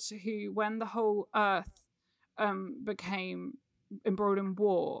Mennonites who, when the whole earth became embroiled in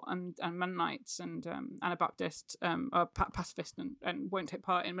war, and Mennonites and Anabaptists are pacifists and won't take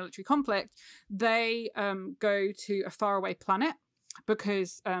part in military conflict, they go to a faraway planet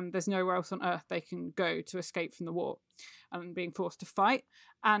because there's nowhere else on earth they can go to escape from the war and being forced to fight,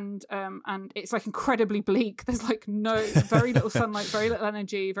 and it's like incredibly bleak. There's like very little sunlight, very little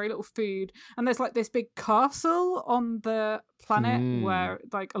energy, very little food, and there's like this big castle on the planet where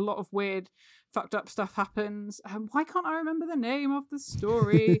like a lot of weird fucked up stuff happens. Why can't I remember the name of the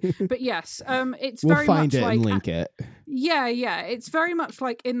story? But yes, it's we'll very find much it like, and link it. Yeah, it's very much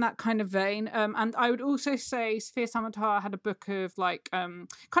like in that kind of vein. And I would also say Sofia Samatar had a book of like kind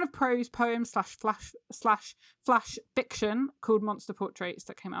of prose poems slash fiction called Monster Portraits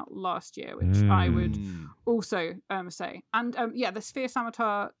that came out last year, which I would also say. And the Sofia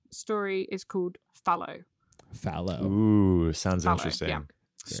Samatar story is called Fallow. Ooh, sounds Fallow, interesting. Yeah.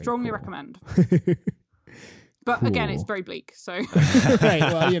 Very Strongly cool. recommend. But again, it's very bleak. So right.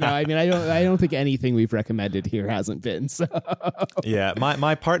 Well, I mean, I don't think anything we've recommended here hasn't been. So yeah,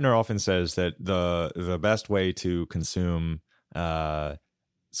 my partner often says that the best way to consume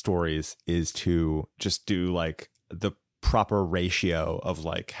stories is to just do like the proper ratio of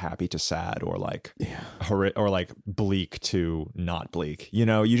like happy to sad, or like or like bleak to not bleak.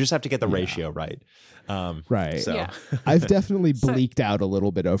 You just have to get the ratio right. Right. So I've definitely bleaked out a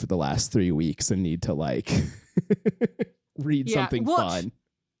little bit over the last 3 weeks and need to like read something fun.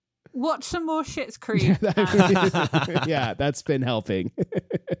 Watch some more Schitt's Creek. Yeah, that's been helping.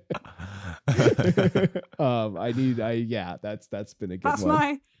 That's been a good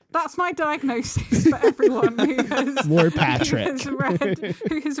one. That's my diagnosis for everyone who has More Patrick.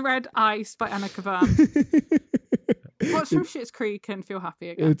 who has read Ice by Anna Kavan. Watch some Schitt's Creek and feel happy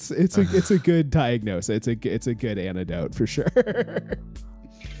again. It's a good diagnosis. It's a good antidote for sure.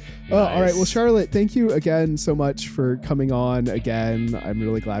 Nice. All right. Well, Charlotte, thank you again so much for coming on again. I'm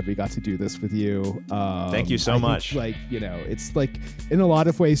really glad we got to do this with you. Thank you so much. It's like in a lot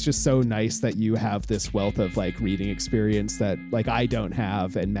of ways just so nice that you have this wealth of like reading experience that like I don't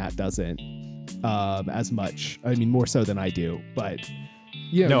have and Matt doesn't as much. I mean, more so than I do. But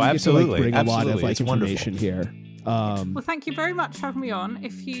you know, no, you absolutely, get to, like, bring absolutely. a lot of like it's information wonderful. here. Well, thank you very much for having me on.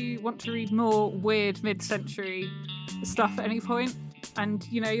 If you want to read more weird mid-century stuff at any point, and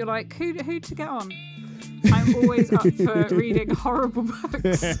you know you're like, who to get on? I'm always up for reading horrible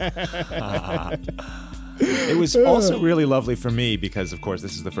books. It was also really lovely for me because, of course,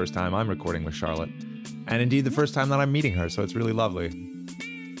 this is the first time I'm recording with Charlotte, and indeed the first time that I'm meeting her. So it's really lovely.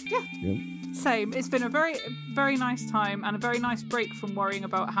 Yeah. Yep. Same. It's been a very, very nice time and a very nice break from worrying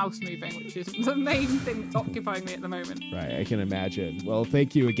about house moving, which is the main thing that's occupying me at the moment. Right, I can imagine. Well,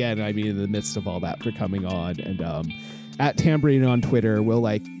 thank you again. I mean, in the midst of all that, for coming on. And at Tambourine on Twitter, we'll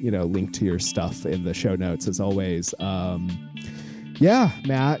link to your stuff in the show notes as always. Yeah,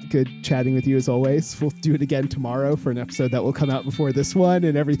 Matt, good chatting with you as always. We'll do it again tomorrow for an episode that will come out before this one,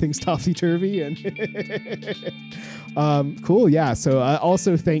 and everything's topsy-turvy. And cool, yeah. So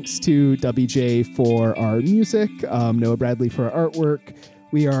also thanks to WJ for our music, Noah Bradley for our artwork.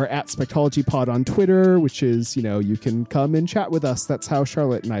 We are at SpectologyPod on Twitter, which is, you can come and chat with us. That's how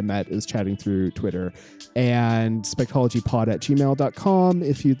Charlotte and I met, is chatting through Twitter. And spectologypod@gmail.com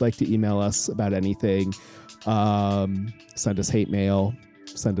if you'd like to email us about anything. Send us hate mail,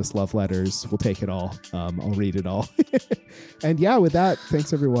 send us love letters. We'll take it all. I'll read it all. And yeah, with that,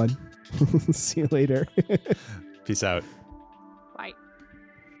 thanks everyone. See you later. Peace out. Bye.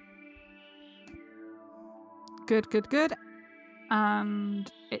 Good.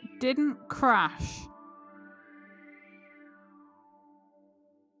 And it didn't crash.